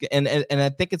where and I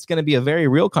think it's going to be a very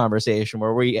real conversation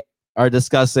where we are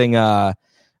discussing.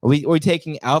 Are we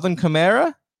taking Alvin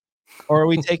Kamara or are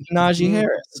we taking Najee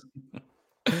Harris?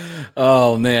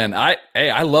 Oh man, I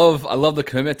love the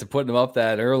commitment to putting him up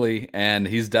that early, and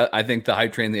I think the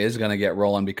hype train is going to get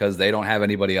rolling because they don't have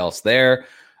anybody else there.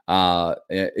 I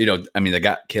mean, they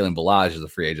got Kalen Ballage as a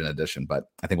free agent addition, but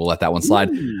I think we'll let that one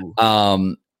slide.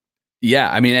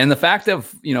 Yeah, I mean, and the fact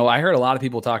of I heard a lot of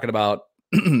people talking about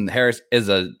Harris as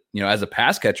a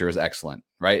pass catcher is excellent,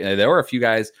 right? And there were a few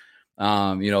guys.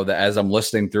 That as I'm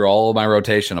listening through all of my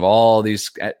rotation of all these,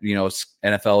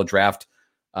 NFL draft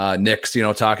nicks,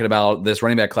 talking about this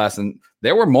running back class, and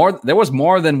there was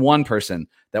more than one person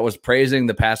that was praising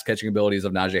the pass catching abilities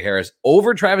of Najee Harris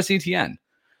over Travis Etienne.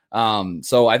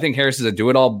 So I think Harris is a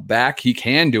do it all back. He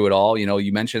can do it all.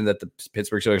 You mentioned that the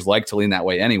Pittsburgh Steelers like to lean that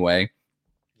way anyway.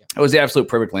 It was the absolute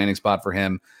perfect landing spot for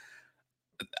him.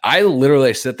 I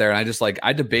literally sit there and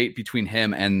I debate between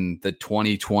him and the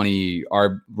 2020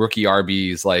 rookie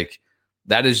RBs. Like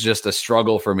that is just a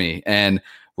struggle for me. And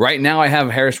right now I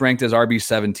have Harris ranked as RB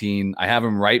 17. I have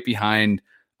him right behind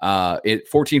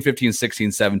 14, 15,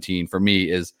 16, 17 for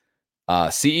me is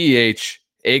CEH,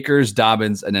 Akers,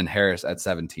 Dobbins, and then Harris at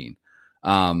 17.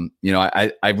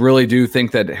 I really do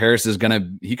think that Harris is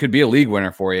he could be a league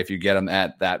winner for you if you get him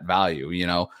at that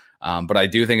value, but I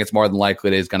do think it's more than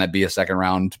likely that he's going to be a second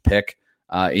round pick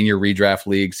in your redraft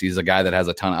leagues. He's a guy that has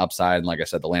a ton of upside. And like I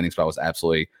said, the landing spot was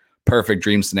absolutely perfect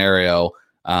dream scenario.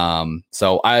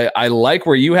 So I like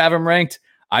where you have him ranked.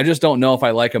 I just don't know if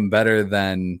I like him better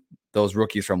than those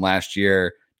rookies from last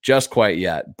year just quite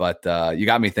yet. But you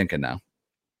got me thinking now.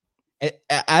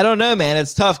 I don't know, man.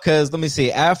 It's tough because let me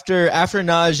see. After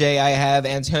Najee, I have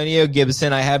Antonio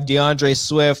Gibson. I have DeAndre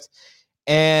Swift.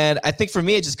 And I think for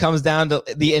me, it just comes down to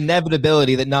the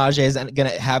inevitability that Najee is going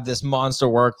to have this monster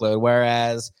workload.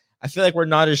 Whereas I feel like we're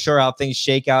not as sure how things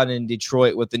shake out in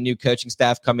Detroit with the new coaching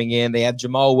staff coming in. They have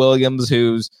Jamal Williams,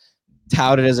 who's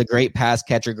touted as a great pass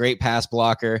catcher, great pass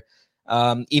blocker.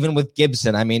 Even with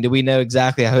Gibson, I mean, do we know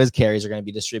exactly how his carries are going to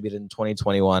be distributed in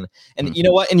 2021? And you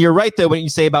know what? And you're right, though, when you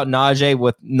say about Najee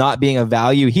with not being a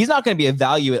value, he's not going to be a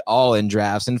value at all in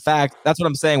drafts. In fact, that's what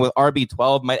I'm saying with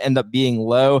RB12 might end up being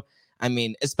low. I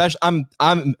mean, especially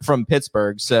I'm from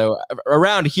Pittsburgh, so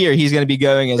around here he's going to be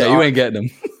going as you ain't getting him.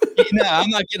 No,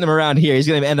 I'm not getting him around here. He's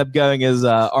going to end up going as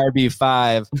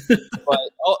RB5. But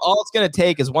all it's going to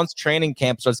take is once training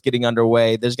camp starts getting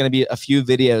underway, there's going to be a few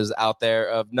videos out there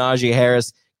of Najee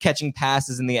Harris catching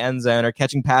passes in the end zone or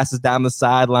catching passes down the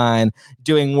sideline,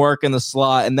 doing work in the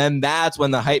slot, and then that's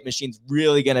when the hype machine's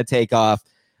really going to take off.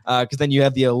 Because then you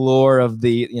have the allure of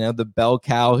the bell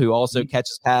cow who also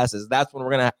catches passes. That's when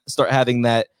we're going to start having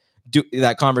that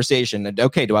conversation. And,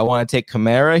 okay, do I want to take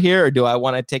Kamara here or do I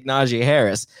want to take Najee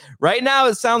Harris? Right now,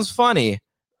 it sounds funny,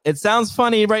 It sounds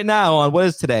funny right now on what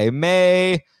is today,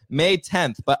 May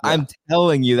 10th, but yeah. I'm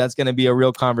telling you that's going to be a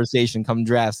real conversation come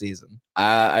draft season.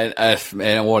 And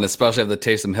especially if the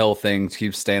Taysom Hill thing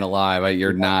keeps staying alive, I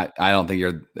don't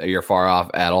think you're far off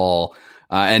at all.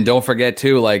 And don't forget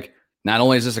too, like, not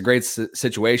only is this a great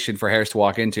situation for Harris to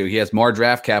walk into, he has more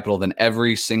draft capital than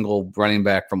every single running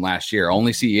back from last year.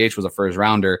 Only CEH was a first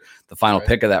rounder, the final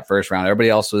pick of that first round. Everybody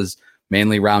else was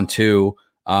mainly round 2.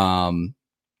 I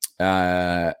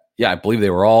believe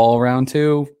they were all round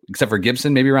 2, except for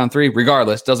Gibson, maybe round 3.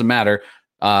 Regardless, doesn't matter.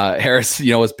 Harris,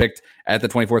 was picked at the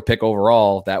 24th pick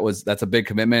overall. That's a big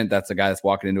commitment. That's a guy that's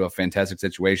walking into a fantastic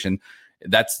situation.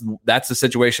 That's the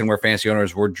situation where fantasy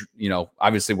owners were,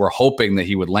 obviously we're hoping that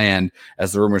he would land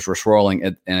as the rumors were swirling,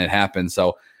 and it happened.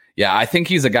 So yeah, I think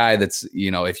he's a guy that's,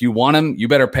 if you want him, you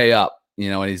better pay up,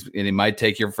 and he might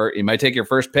take your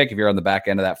first pick if you're on the back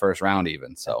end of that first round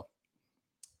even. So.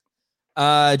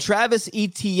 Travis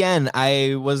Etienne,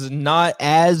 I was not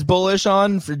as bullish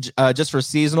on for just for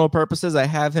seasonal purposes. I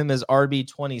have him as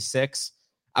RB26.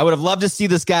 I would have loved to see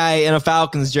this guy in a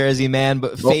Falcons jersey, man,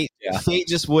 but fate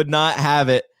just would not have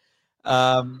it.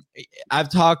 I've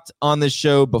talked on the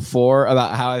show before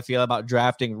about how I feel about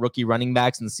drafting rookie running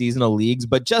backs in seasonal leagues,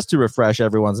 but just to refresh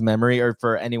everyone's memory, or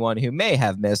for anyone who may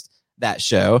have missed that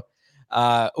show,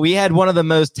 we had one of the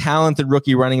most talented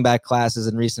rookie running back classes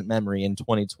in recent memory in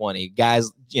 2020. Guys,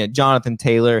 Jonathan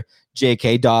Taylor,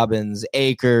 J.K. Dobbins,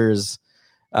 Akers,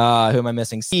 who am I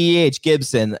missing? CEH,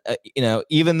 Gibson.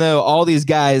 Even though all these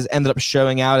guys ended up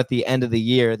showing out at the end of the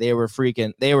year, they were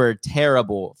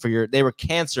terrible they were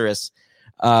cancerous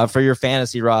for your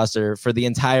fantasy roster for the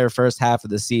entire first half of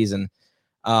the season.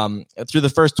 Through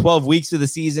the first 12 weeks of the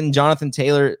season, Jonathan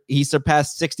Taylor, he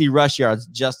surpassed 60 rush yards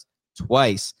just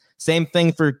twice. Same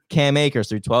thing for Cam Akers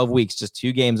through 12 weeks, just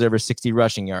 2 games over 60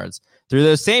 rushing yards. Through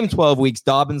those same 12 weeks,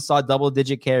 Dobbins saw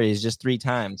double-digit carries just 3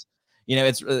 times.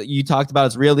 You talked about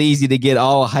it's real easy to get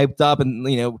all hyped up, and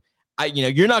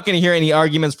you're not going to hear any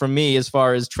arguments from me as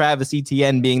far as Travis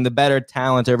Etienne being the better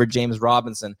talent over James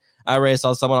Robinson. I already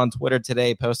saw someone on Twitter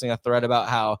today posting a thread about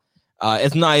how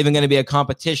it's not even going to be a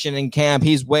competition in camp.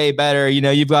 He's way better.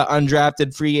 You've got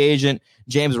undrafted free agent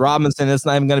James Robinson. It's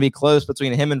not even going to be close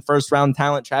between him and first round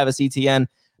talent Travis Etienne.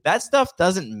 That stuff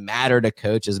doesn't matter to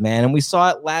coaches, man. And we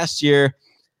saw it last year.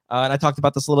 And I talked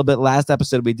about this a little bit last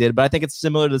episode we did, but I think it's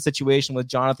similar to the situation with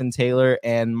Jonathan Taylor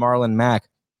and Marlon Mack,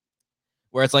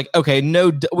 where it's like, okay,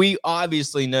 we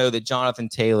obviously know that Jonathan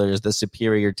Taylor is the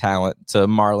superior talent to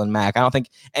Marlon Mack. I don't think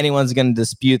anyone's going to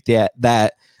dispute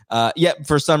that. Yet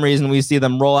for some reason, we see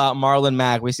them roll out Marlon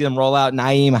Mack. We see them roll out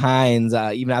Nyheim Hines,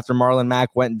 even after Marlon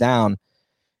Mack went down.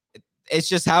 It's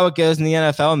just how it goes in the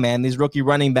NFL, man. These rookie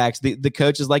running backs, the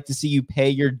coaches like to see you pay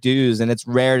your dues, and it's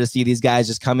rare to see these guys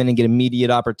just come in and get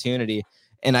immediate opportunity.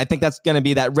 And I think that's going to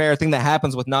be that rare thing that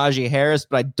happens with Najee Harris,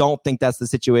 but I don't think that's the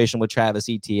situation with Travis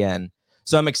Etienne.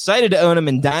 So I'm excited to own him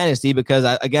in Dynasty because,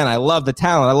 I love the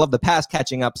talent. I love the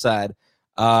pass-catching upside.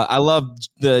 I love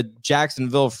the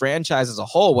Jacksonville franchise as a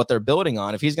whole, what they're building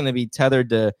on. If he's going to be tethered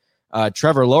to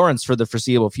Trevor Lawrence for the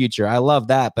foreseeable future, I love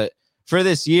that. But for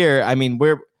this year, I mean,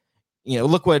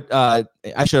 look what I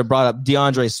should have brought up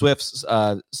DeAndre Swift's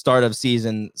start of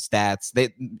season stats.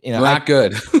 Not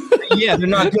good. Yeah, they're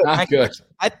not good. Not good.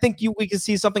 I think we could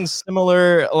see something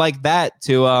similar like that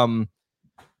to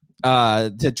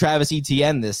Travis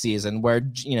Etienne this season, where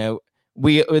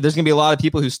there's gonna be a lot of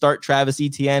people who start Travis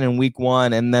Etienne in week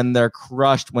 1, and then they're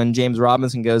crushed when James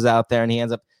Robinson goes out there and he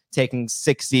ends up taking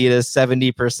 60 to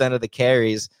 70% of the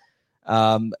carries.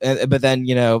 But then,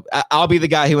 I'll be the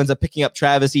guy who ends up picking up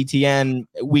Travis Etienne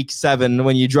week 7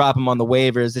 when you drop him on the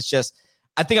waivers. It's just,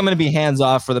 I think I'm going to be hands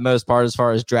off for the most part as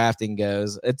far as drafting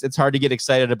goes. It's hard to get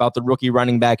excited about the rookie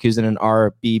running back who's in an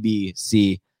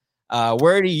RBBC.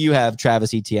 Where do you have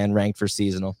Travis Etienne ranked for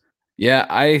seasonal? Yeah,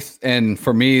 and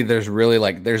for me, there's really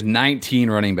there's 19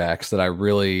 running backs that I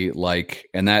really like,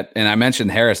 and I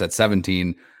mentioned Harris at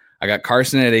 17. I got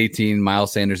Carson at 18,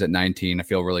 Miles Sanders at 19. I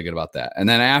feel really good about that. And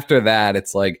then after that,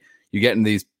 it's like you get in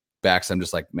these backs. I'm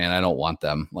just like, man, I don't want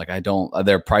them.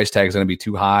 Their price tag is going to be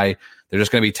too high. They're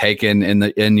just going to be taken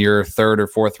in your 3rd or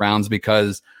 4th rounds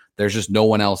because there's just no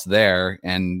one else there.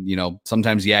 And,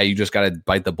 sometimes, you just got to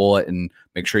bite the bullet and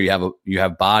make sure you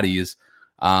have bodies.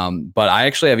 But I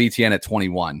actually have ETN at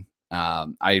 21.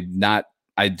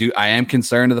 I am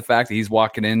concerned of the fact that he's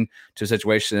walking into a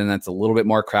situation that's a little bit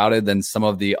more crowded than some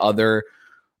of the other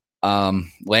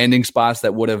landing spots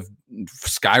that would have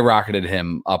skyrocketed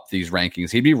him up these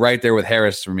rankings. He'd be right there with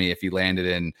Harris for me if he landed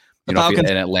in in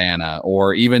Atlanta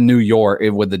or even New York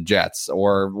with the Jets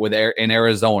or in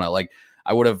Arizona.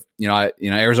 I would have,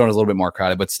 Arizona's a little bit more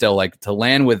crowded, but still to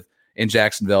land with in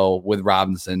Jacksonville with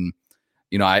Robinson.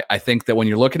 I think that when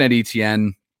you're looking at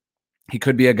ETN, he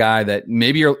could be a guy that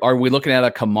maybe are we looking at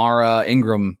a Kamara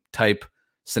Ingram type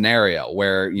scenario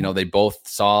where, they both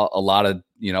saw a lot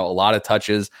of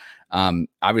touches.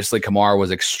 Obviously Kamara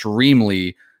was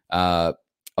extremely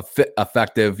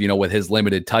effective, with his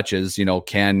limited touches.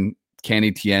 Can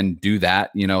ETN do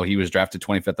that? He was drafted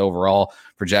 25th overall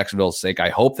for Jacksonville's sake. I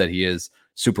hope that he is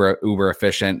super uber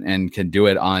efficient and can do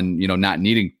it on, not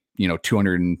needing,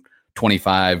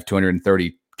 225,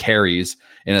 230 carries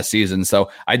in a season. So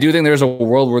I do think there's a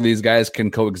world where these guys can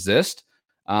coexist.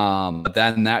 But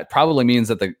then that probably means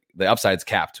that the upside's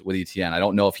capped with ETN. I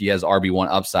don't know if he has RB1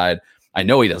 upside. I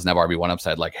know he doesn't have RB1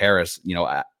 upside like Harris,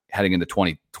 heading into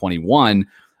 2021,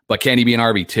 but can he be an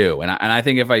RB2? And I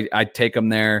think if I take him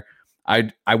there,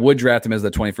 I would draft him as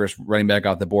the 21st running back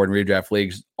off the board in redraft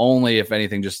leagues, only if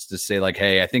anything, just to say like,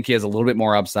 hey, I think he has a little bit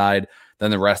more upside than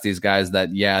the rest of these guys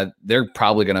that, yeah, they're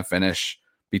probably going to finish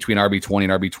between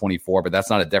RB20 and RB24, but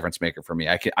that's not a difference maker for me.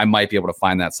 I might be able to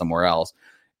find that somewhere else.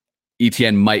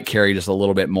 ETN might carry just a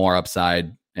little bit more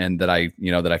upside and that I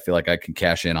feel like I can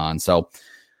cash in on. So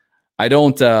I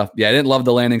didn't love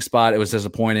the landing spot. It was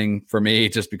disappointing for me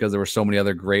just because there were so many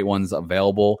other great ones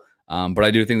available. But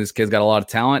I do think this kid's got a lot of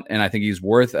talent, and I think he's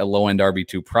worth a low end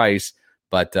RB2 price.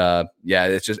 But even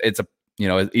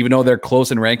though they're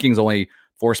close in rankings, only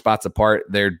 4 spots apart,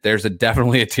 there's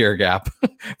definitely a tier gap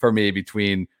for me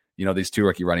between, these two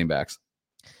rookie running backs.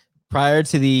 Prior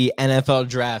to the NFL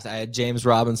draft, I had James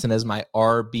Robinson as my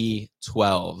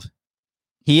RB12.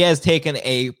 He has taken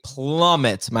a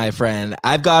plummet, my friend.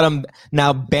 I've got him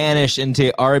now banished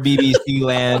into RBBC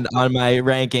land on my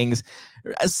rankings.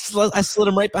 I slid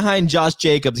him right behind Josh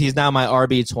Jacobs. He's now my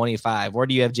RB25. Where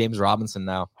do you have James Robinson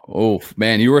now? Oh,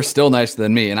 man, you were still nicer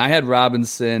than me. And I had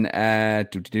Robinson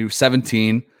at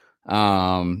 17.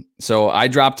 So I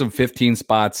dropped him 15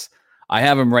 spots. I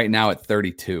have him right now at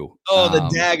 32. Oh, the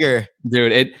dagger.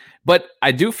 Dude, but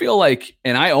I do feel like,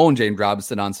 and I own James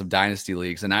Robinson on some dynasty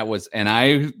leagues, and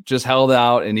I just held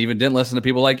out and even didn't listen to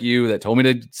people like you that told me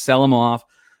to sell him off.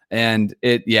 And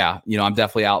I'm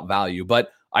definitely out value,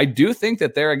 but I do think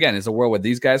that there again is a world where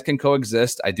these guys can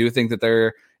coexist. I do think that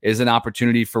there is an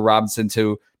opportunity for Robinson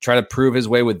to try to prove his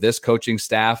way with this coaching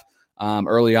staff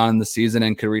early on in the season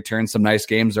and could return some nice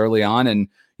games early on. And,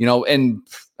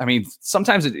 I mean,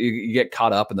 sometimes you get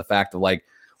caught up in the fact of like,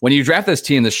 when you draft this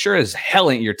team, this sure as hell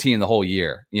ain't your team the whole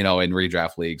year, in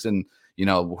redraft leagues. And,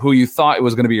 who you thought it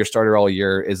was going to be your starter all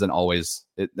year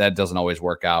that doesn't always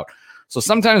work out. So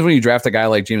sometimes when you draft a guy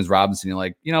like James Robinson, you're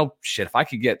like, shit, if I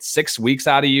could get 6 weeks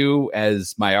out of you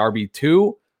as my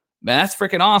RB2, man, that's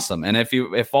freaking awesome. And if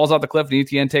it falls off the cliff and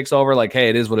ETN takes over, like, hey,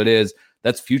 it is what it is.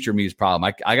 That's future me's problem.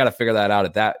 I got to figure that out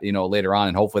at that, later on.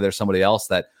 And hopefully there's somebody else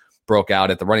that broke out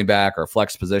at the running back or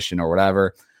flex position or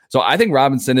whatever. So I think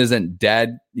Robinson isn't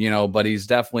dead, but he's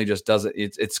definitely just doesn't.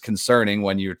 It's concerning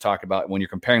when you're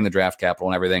comparing the draft capital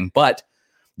and everything. But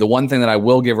the one thing that I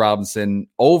will give Robinson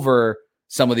over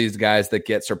some of these guys that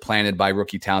get supplanted by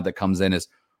rookie talent that comes in is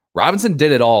Robinson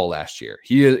did it all last year.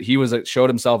 He showed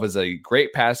himself as a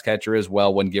great pass catcher as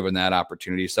well when given that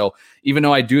opportunity. So even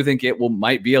though I do think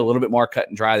might be a little bit more cut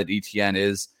and dry that ETN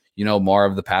is, more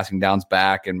of the passing downs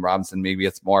back and Robinson, maybe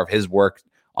it's more of his work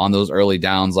on those early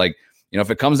downs. Like, if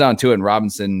it comes down to it and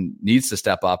Robinson needs to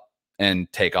step up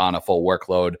and take on a full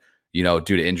workload, due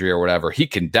to injury or whatever, he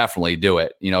can definitely do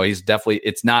it.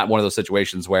 It's not one of those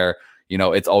situations where,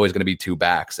 it's always going to be 2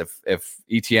 backs. If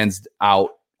ETN's out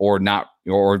or not,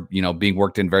 or, being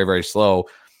worked in very, very slow,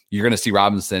 you're going to see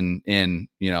Robinson in,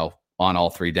 on all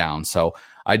 3 downs. So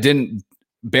I didn't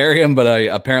bury him, but I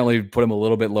apparently put him a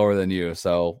little bit lower than you.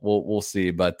 So we'll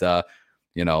see. But,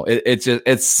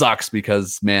 it sucks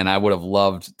because, man, I would have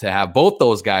loved to have both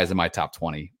those guys in my top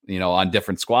 20, on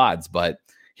different squads. But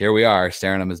here we are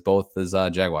staring them as both as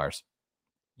Jaguars.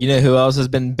 You know who else has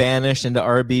been banished into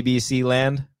RBBC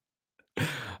land?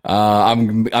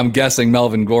 I'm guessing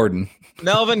Melvin Gordon.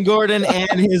 Melvin Gordon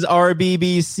and his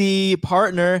RBBC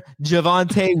partner,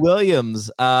 Javonte Williams.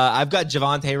 I've got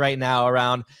Javonte right now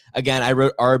around, again, I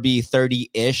wrote RB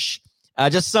 30-ish,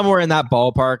 just somewhere in that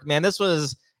ballpark. Man, this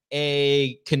was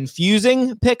a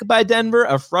confusing pick by Denver,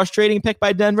 a frustrating pick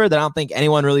by Denver that I don't think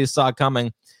anyone really saw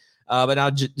coming. But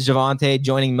now Javonte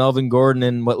joining Melvin Gordon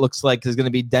in what looks like is going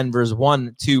to be Denver's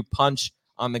 1-2 punch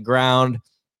on the ground.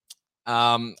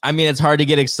 I mean, it's hard to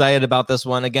get excited about this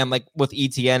one. Again, like with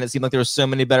ETN, it seemed like there were so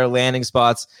many better landing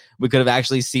spots we could have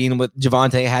actually seen what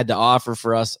Javonte had to offer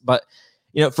for us. But,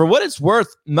 for what it's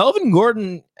worth, Melvin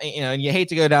Gordon, and you hate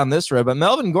to go down this road, but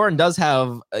Melvin Gordon does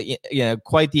have,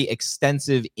 quite the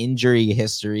extensive injury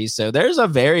history. So there's a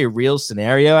very real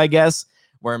scenario, I guess,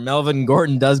 where Melvin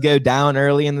Gordon does go down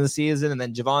early in the season, and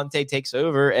then Javonte takes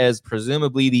over as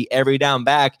presumably the every down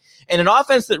back in an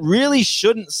offense that really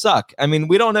shouldn't suck. I mean,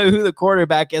 we don't know who the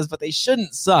quarterback is, but they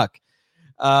shouldn't suck.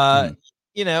 So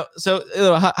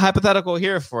hypothetical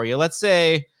here for you. Let's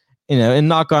say, and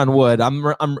knock on wood, I'm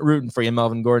rooting for you,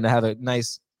 Melvin Gordon, to have a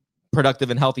nice, productive,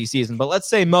 and healthy season. But let's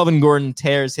say Melvin Gordon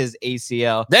tears his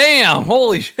ACL. Damn!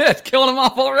 Holy shit! Killing him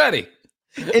off already.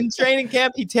 In training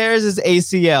camp, he tears his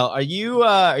ACL. Are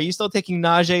you still taking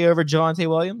Najee over Javonte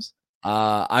Williams?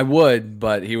 I would,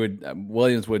 but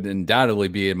Williams would undoubtedly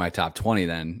be in my top 20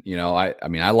 then.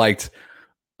 I liked.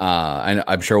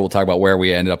 I'm sure we'll talk about where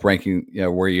we ended up ranking,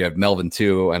 where you have Melvin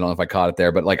too. I don't know if I caught it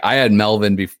there, but I had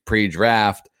Melvin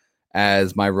pre-draft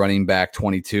as my running back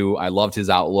 22. I loved his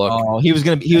outlook. Oh, he was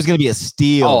gonna be a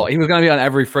steal. Oh, he was gonna be on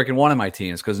every freaking one of my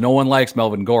teams because no one likes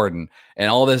Melvin Gordon, and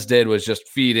all this did was just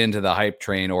feed into the hype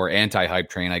train or anti-hype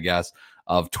train, I guess,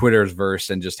 of Twitter's verse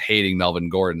and just hating Melvin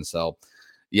Gordon. So,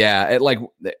 yeah,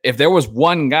 if there was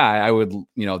one guy, I would,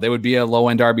 they would be a low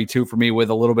end RB2 for me with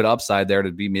a little bit of upside there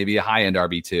to be maybe a high end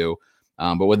RB2.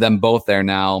 But with them both there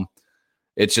now,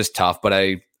 it's just tough. But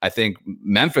I think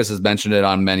Memphis has mentioned it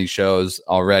on many shows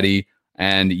already,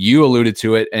 and you alluded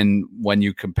to it. And when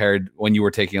you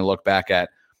were taking a look back at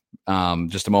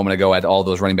just a moment ago at all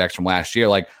those running backs from last year,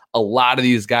 a lot of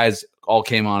these guys all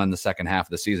came on in the second half of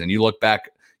the season. You look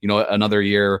back, another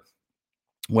year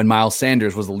when Miles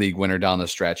Sanders was the league winner down the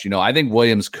stretch. I think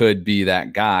Williams could be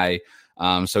that guy.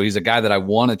 So he's a guy that I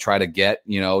want to try to get,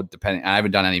 depending. I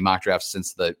haven't done any mock drafts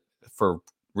for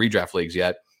redraft leagues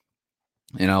yet.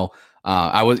 You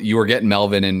were getting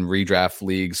Melvin in redraft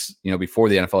leagues, before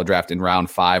the NFL draft in round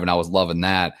 5, and I was loving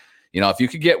that. If you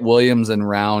could get Williams in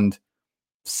round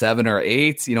 7 or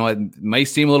 8, it may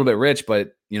seem a little bit rich,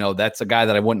 but that's a guy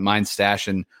that I wouldn't mind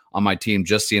stashing on my team,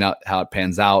 just seeing how it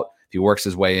pans out. If he works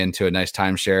his way into a nice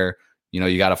timeshare,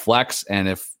 you got to flex. And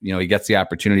if, he gets the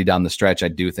opportunity down the stretch, I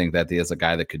do think that he is a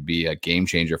guy that could be a game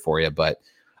changer for you. But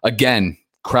again,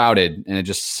 crowded, and it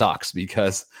just sucks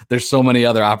because there's so many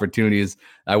other opportunities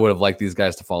I would have liked these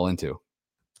guys to fall into.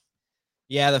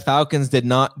 Yeah, the Falcons did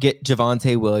not get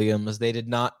Javonte Williams. They did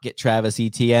not get Travis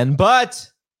Etienne, but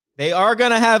they are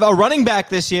going to have a running back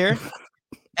this year.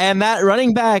 And that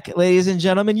running back, ladies and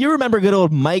gentlemen, you remember good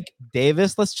old Mike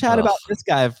Davis. Let's chat about this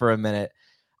guy for a minute.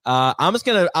 I'll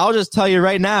just tell you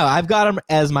right now, I've got him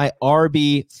as my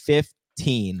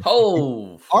RB15.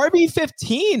 Oh,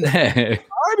 RB15.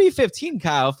 RB15,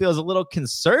 Kyle, feels a little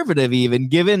conservative, even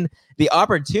given the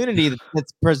opportunity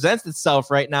that presents itself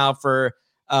right now for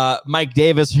Mike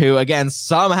Davis, who, again,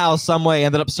 somehow, some way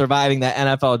ended up surviving that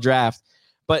NFL draft.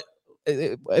 But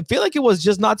I feel like it was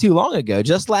just not too long ago.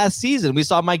 Just last season, we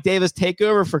saw Mike Davis take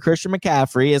over for Christian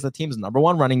McCaffrey as the team's number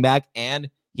 1 running back, and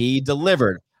he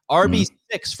delivered.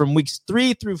 RB6 from weeks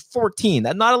 3 through 14.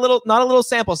 That's not a little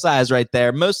sample size right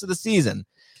there. Most of the season.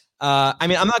 I'm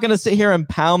not going to sit here and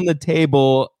pound the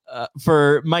table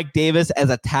for Mike Davis as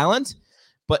a talent,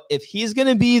 but if he's going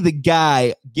to be the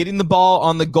guy getting the ball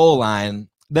on the goal line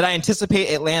that I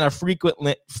anticipate Atlanta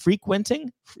frequently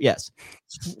frequenting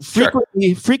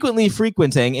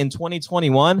in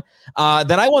 2021,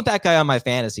 then I want that guy on my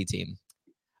fantasy team.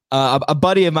 A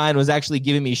buddy of mine was actually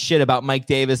giving me shit about Mike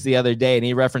Davis the other day, and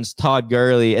he referenced Todd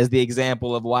Gurley as the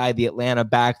example of why the Atlanta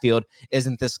backfield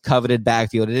isn't this coveted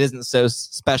backfield. It isn't so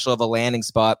special of a landing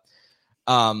spot.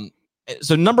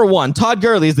 So number 1, Todd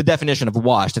Gurley is the definition of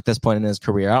washed at this point in his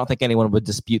career. I don't think anyone would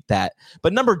dispute that.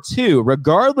 But number 2,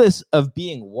 regardless of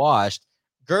being washed,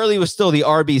 Gurley was still the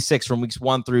RB6 from weeks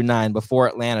 1 through 9 before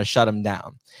Atlanta shut him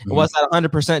down. Mm-hmm. Was that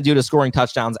 100% due to scoring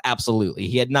touchdowns? Absolutely.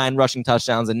 He had 9 rushing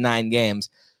touchdowns in 9 games.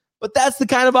 But that's the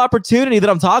kind of opportunity that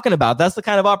I'm talking about. That's the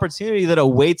kind of opportunity that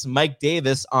awaits Mike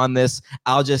Davis on this,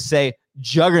 I'll just say,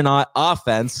 juggernaut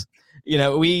offense.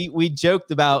 We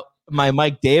joked about my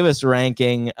Mike Davis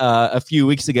ranking a few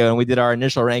weeks ago, and we did our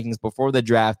initial rankings before the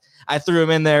draft. I threw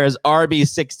him in there as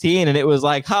RB16, and it was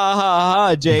like, ha, ha,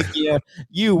 ha, Jake,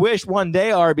 you wish one day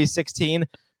RB16.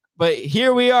 But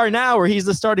here we are now where he's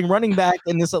the starting running back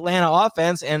in this Atlanta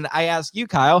offense. And I ask you,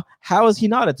 Kyle, how is he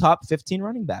not a top 15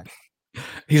 running back?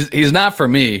 He's not for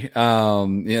me.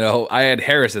 I had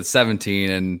Harris at 17,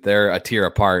 and they're a tier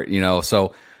apart.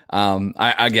 So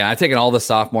I've taken all the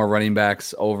sophomore running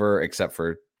backs over, except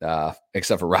for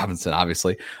Robinson,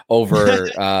 obviously,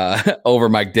 over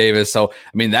Mike Davis. So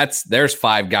there's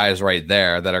 5 guys right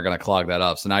there that are going to clog that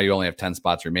up. So now you only have 10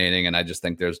 spots remaining, and I just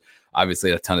think there's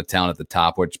obviously a ton of talent at the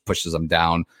top, which pushes them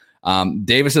down.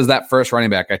 Davis is that first running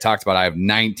back I talked about. I have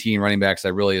 19 running backs I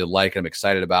really like and I'm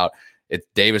excited about.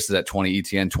 Davis is at 20,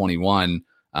 ETN 21.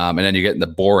 And then you get in the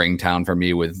boring town for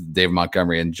me with David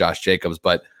Montgomery and Josh Jacobs.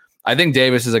 But I think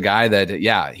Davis is a guy that,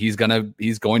 he's going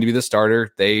to be the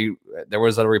starter. There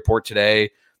was a report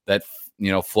today that,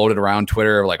 floated around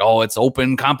Twitter like, oh, it's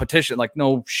open competition. Like,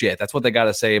 no shit. That's what they got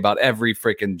to say about every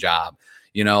freaking job,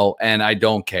 and I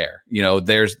don't care.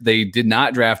 They did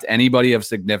not draft anybody of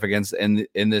significance in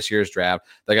this year's draft.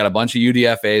 They got a bunch of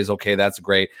UDFAs. Okay, that's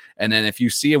great. And then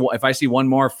if I see one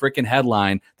more freaking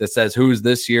headline that says who's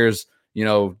this year's,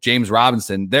 James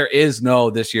Robinson, there is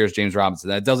no this year's James Robinson.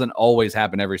 That doesn't always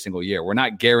happen every single year. We're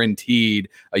not guaranteed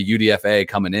a UDFA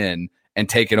coming in and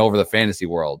taking over the fantasy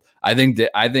world. I think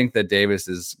that Davis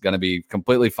is going to be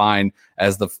completely fine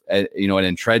as and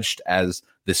entrenched as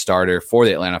the starter for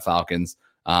the Atlanta Falcons.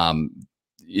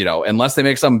 Unless they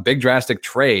make some big drastic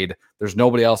trade, there's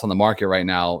nobody else on the market right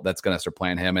now that's going to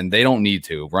supplant him, and they don't need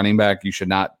to. Running back, you should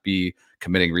not be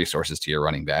committing resources to your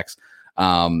running backs.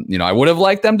 I would have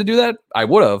liked them to do that. I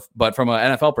would have, but from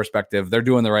an NFL perspective, they're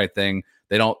doing the right thing.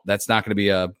 That's not going to be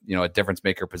a difference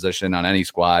maker position on any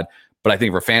squad. But I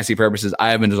think for fantasy purposes, I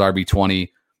have him as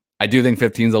RB20. I do think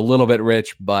 15 is a little bit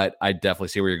rich, but I definitely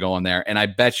see where you're going there. And I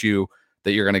bet you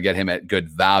that you're going to get him at good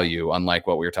value, unlike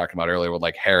what we were talking about earlier with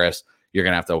like Harris. You're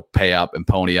going to have to pay up and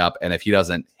pony up. And if he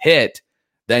doesn't hit,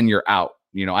 then you're out.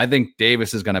 I think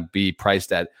Davis is going to be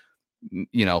priced at,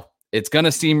 it's going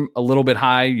to seem a little bit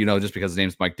high, just because his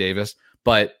name's Mike Davis.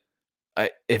 But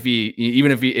if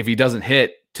he doesn't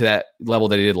hit to that level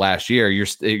that he did last year,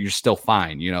 you're still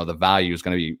fine. The value is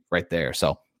going to be right there.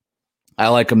 So I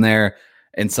like him there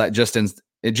just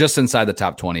inside the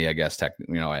top 20, I guess, at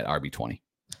RB20.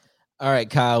 All right,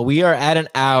 Kyle, we are at an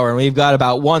hour and we've got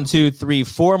about 1, 2, 3,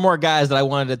 4 more guys that I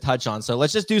wanted to touch on. So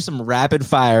let's just do some rapid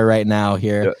fire right now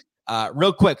here. Yeah.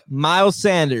 Real quick, Miles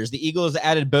Sanders. The Eagles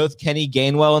added both Kenny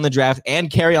Gainwell in the draft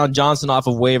and Kerryon Johnson off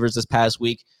of waivers this past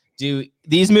week. Do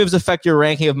these moves affect your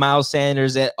ranking of Miles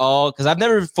Sanders at all? Because I've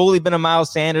never fully been a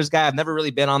Miles Sanders guy. I've never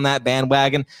really been on that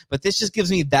bandwagon, but this just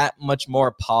gives me that much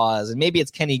more pause. And maybe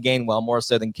it's Kenny Gainwell more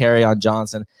so than Kerryon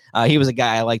Johnson. He was a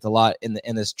guy I liked a lot in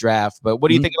this draft. But what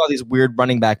do you think about these weird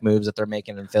running back moves that they're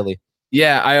making in Philly?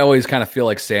 Yeah, I always kind of feel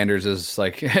like Sanders is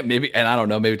like maybe, and I don't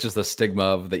know, maybe it's just the stigma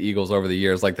of the Eagles over the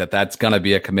years, like that's going to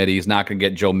be a committee. He's not going to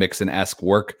get Joe Mixon-esque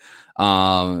work,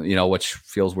 which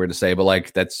feels weird to say, but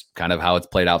like that's kind of how it's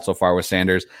played out so far with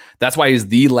Sanders. That's why he's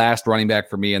the last running back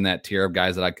for me in that tier of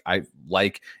guys that I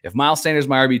like. If Miles Sanders is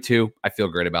my RB2, I feel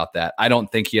great about that. I don't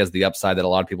think he has the upside that a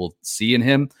lot of people see in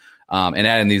him. And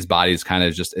adding these bodies kind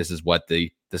of just this is what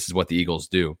the Eagles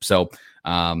do. So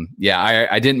I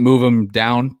didn't move him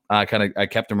down. I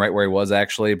kept him right where he was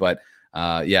actually, but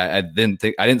I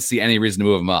didn't see any reason to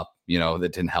move him up.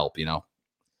 That didn't help.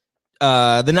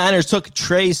 The Niners took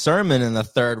Trey Sermon in the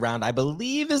 3rd round, I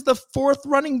believe is the 4th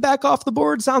running back off the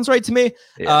board. Sounds right to me.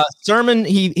 Yeah. Sermon,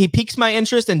 he piques my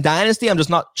interest in Dynasty. I'm just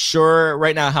not sure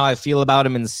right now how I feel about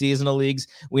him in seasonal leagues.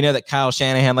 We know that Kyle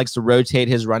Shanahan likes to rotate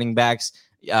his running backs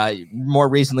more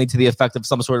recently to the effect of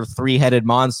some sort of 3-headed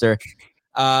monster.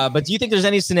 But do you think there's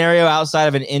any scenario outside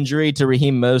of an injury to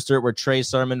Raheem Mostert where Trey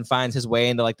Sermon finds his way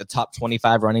into like the top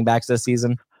 25 running backs this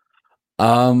season?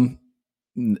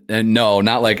 No,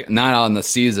 not on the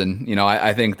season.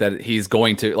 I think that he's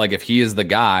going to, like, if he is the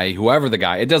guy, whoever the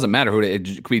guy, it doesn't matter who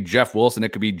it could be. Jeff Wilson,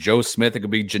 it could be Joe Smith, it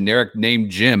could be generic name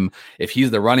Jim. If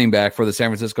he's the running back for the San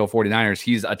Francisco 49ers,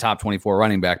 he's a top 24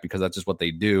 running back because that's just what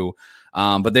they do.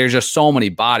 But there's just so many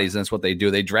bodies, and that's what they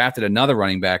do. They drafted another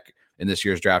running back in this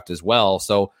year's draft as well.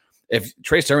 So if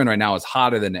Trey Sermon right now is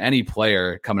hotter than any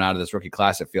player coming out of this rookie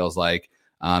class, it feels like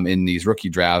in these rookie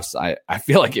drafts, I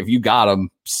feel like if you got him,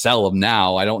 sell him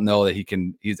now. I don't know that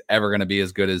he's ever going to be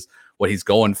as good as what he's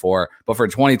going for. But for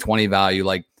 2020 value,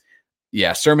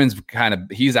 Sermon's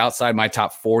he's outside my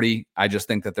top 40. I just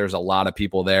think that there's a lot of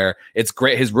people there. It's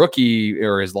great. His rookie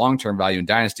or his long-term value in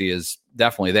Dynasty is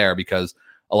definitely there because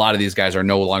a lot of these guys are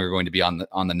no longer going to be on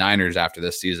the Niners after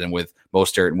this season with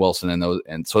Mostert and Wilson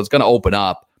and so it's going to open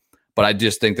up. But I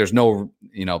just think there's not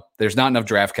enough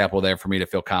draft capital there for me to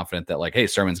feel confident that hey,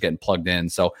 Sermon's getting plugged in.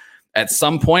 So at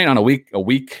some point on a week,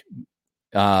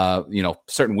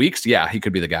 certain weeks, yeah, he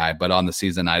could be the guy. But on the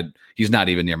season, he's not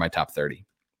even near my top 30.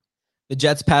 The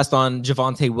Jets passed on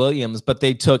Javonte Williams, but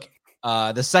they took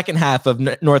the second half of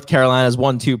North Carolina's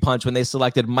 1-2 punch when they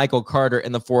selected Michael Carter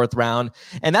in the 4th round.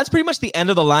 And that's pretty much the end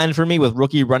of the line for me with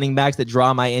rookie running backs that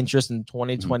draw my interest in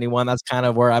 2021. That's kind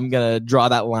of where I'm going to draw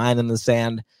that line in the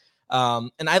sand.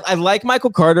 And I like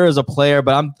Michael Carter as a player,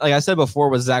 but I'm, like I said before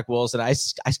with Zach Wilson, I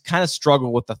kind of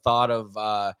struggle with the thought of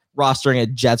rostering a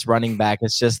Jets running back.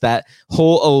 It's just that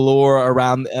whole allure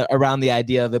around the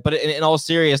idea of it. But in all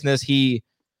seriousness,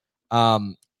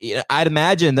 I'd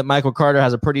imagine that Michael Carter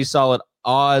has a pretty solid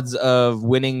odds of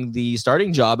winning the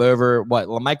starting job over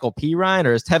Michael Pirine,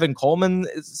 or is Tevin Coleman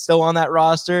still on that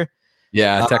roster?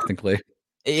 Yeah, technically.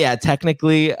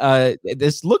 Technically,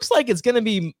 this looks like it's going to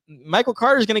be Michael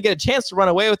Carter's going to get a chance to run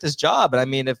away with this job. And I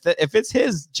mean, if it's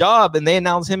his job and they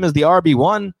announce him as the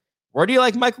RB1, where do you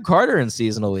like Michael Carter in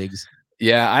seasonal leagues?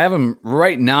 Yeah, I have him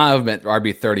right now. I've at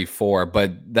RB 34,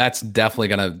 but that's definitely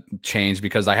going to change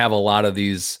because I have a lot of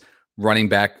these running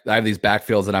back. I have these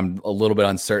backfields that I'm a little bit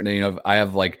uncertain. You know, I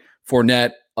have like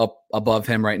Fournette up above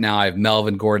him right now. I have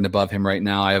Melvin Gordon above him right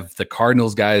now. I have the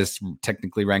Cardinals guys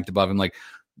technically ranked above him. Like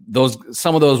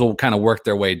some of those will kind of work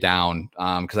their way down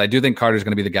because I do think Carter's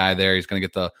going to be the guy there. He's going to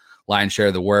get the lion's share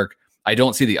of the work. I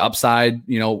don't see the upside,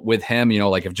 with him.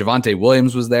 Like if Javonte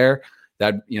Williams was there,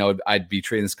 that, I'd be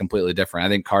treating this completely different. I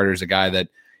think Carter's a guy that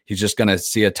he's just going to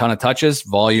see a ton of touches.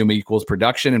 Volume equals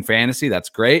production in fantasy. That's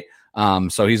great.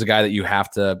 So he's a guy that you have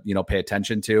to, pay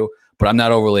attention to, but I'm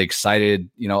not overly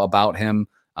excited, about him.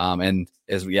 And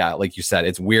like you said,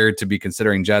 it's weird to be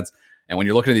considering Jets. And when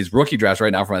you're looking at these rookie drafts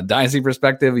right now from a dynasty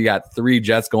perspective, you got 3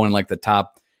 Jets going like the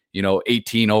top,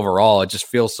 18 overall. It just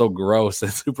feels so gross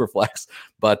and super flex.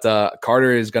 But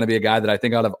Carter is going to be a guy that I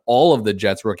think out of all of the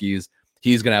Jets rookies,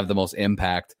 he's going to have the most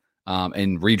impact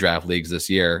in redraft leagues this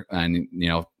year. And,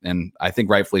 and I think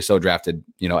rightfully so drafted,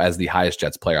 as the highest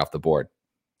Jets player off the board.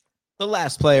 The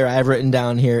last player I've written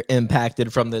down here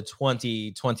impacted from the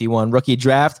 2021 rookie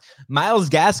draft, Myles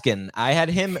Gaskin. I had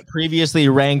him previously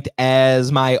ranked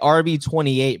as my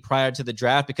RB28 prior to the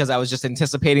draft because I was just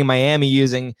anticipating Miami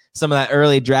using some of that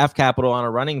early draft capital on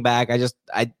a running back.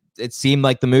 It seemed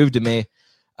like the move to me.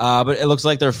 But it looks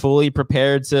like they're fully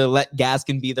prepared to let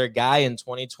Gaskin be their guy in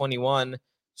 2021.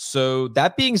 So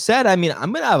that being said, I mean,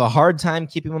 I'm going to have a hard time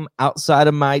keeping him outside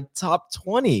of my top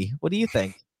 20. What do you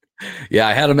think? Yeah,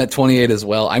 I had him at 28 as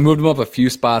well. I moved him up a few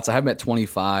spots. I have him at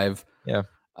 25. Yeah.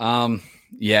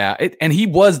 And he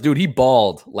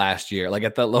balled last year. Like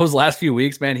at those last few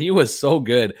weeks, man, he was so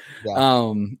good.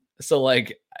 Yeah. So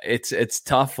like it's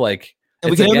tough. Like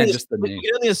we can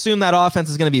only assume that offense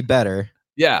is going to be better.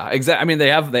 Yeah, exactly. I mean, they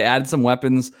added some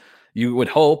weapons. You would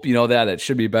hope, that it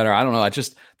should be better. I don't know. I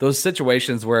just those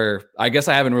situations where I guess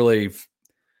I haven't really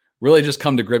just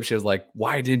come to grips with like,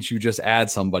 why didn't you just add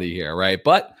somebody here, right?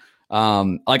 But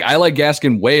like I like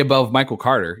Gaskin way above Michael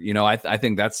Carter. I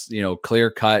think that's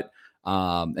clear cut.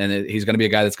 He's going to be a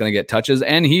guy that's going to get touches,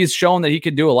 and he's shown that he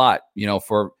could do a lot.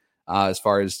 For as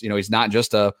far as he's not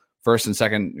just a first and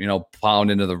second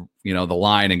pound into the the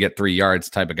line and get 3 yards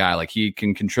type of guy. Like he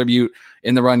can contribute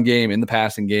in the run game, in the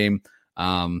passing game.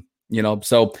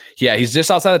 So yeah, he's just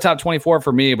outside the top 24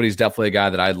 for me, but he's definitely a guy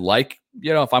that I'd like.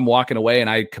 If I'm walking away and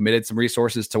I committed some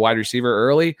resources to wide receiver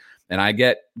early, and I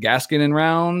get Gaskin in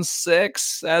round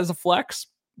 6 as a flex,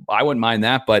 I wouldn't mind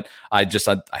that. But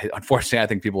unfortunately, I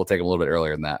think people will take him a little bit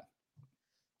earlier than that.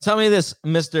 Tell me this,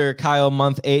 Mr. Kyle,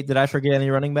 month 8. Did I forget any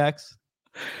running backs?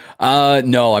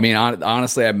 No. I mean,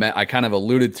 honestly, I kind of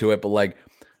alluded to it, but like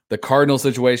the Cardinal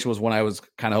situation was one I was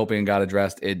kind of hoping got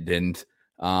addressed. It didn't.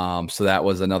 So that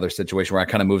was another situation where I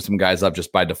kind of moved some guys up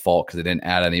just by default because they didn't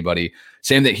add anybody.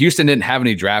 Same that Houston didn't have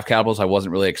any draft capitals. I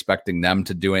wasn't really expecting them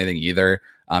to do anything either.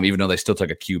 Even though they still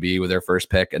took a QB with their first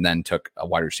pick and then took a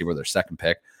wide receiver with their second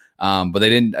pick. But they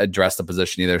didn't address the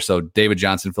position either. So David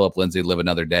Johnson, Phillip Lindsay, live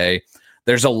another day.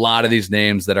 There's a lot of these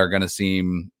names that are going to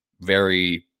seem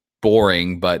very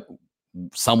boring, but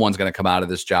someone's going to come out of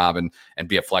this job and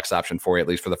be a flex option for you, at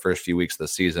least for the first few weeks of the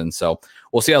season. So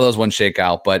we'll see how those ones shake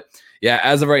out. But yeah,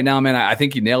 as of right now, man, I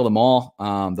think you nailed them all.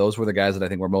 Those were the guys that I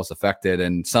think were most affected,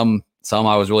 and some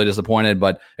I was really disappointed,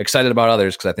 but excited about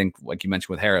others because I think, like you mentioned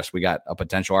with Harris, we got a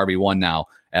potential RB1 now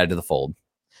added to the fold.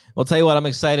 Well, tell you what, I'm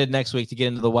excited next week to get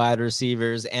into the wide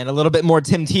receivers and a little bit more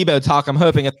Tim Tebow talk, I'm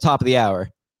hoping, at the top of the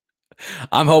hour.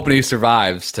 I'm hoping he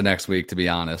survives to next week, to be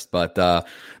honest. But,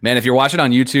 man, if you're watching on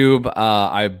YouTube,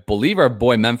 I believe our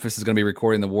boy Memphis is going to be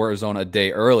recording the Warzone a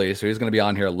day early, so he's going to be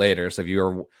on here later. So if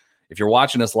you're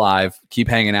watching us live, keep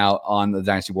hanging out on the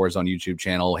Dynasty Warzone YouTube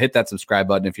channel. Hit that subscribe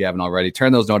button if you haven't already.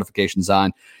 Turn those notifications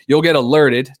on. You'll get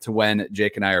alerted to when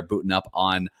Jake and I are booting up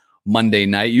on Monday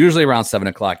night, usually around 7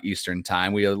 o'clock Eastern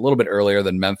time. We are a little bit earlier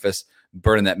than Memphis,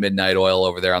 burning that midnight oil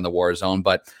over there on the Warzone.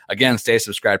 But again, stay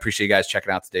subscribed. Appreciate you guys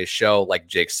checking out today's show. Like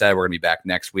Jake said, we're going to be back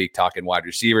next week talking wide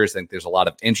receivers. I think there's a lot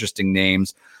of interesting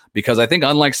names because I think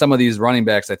unlike some of these running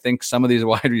backs, I think some of these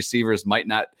wide receivers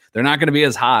they're not going to be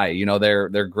as high.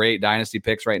 They're great dynasty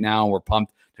picks right now, and we're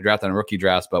pumped to draft on rookie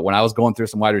drafts. But when I was going through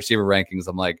some wide receiver rankings,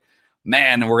 I'm like,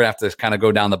 man, we're going to have to kind of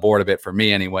go down the board a bit for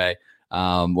me anyway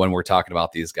when we're talking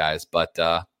about these guys. But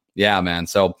yeah, man.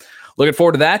 So looking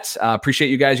forward to that. Appreciate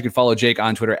you guys. You can follow Jake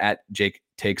on Twitter at Jake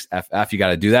Takes FF. You got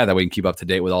to do that. That way you can keep up to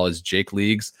date with all his Jake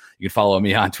leagues. You can follow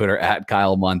me on Twitter at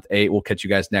KyleMonth8. We'll catch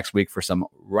you guys next week for some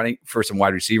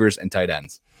wide receivers and tight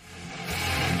ends.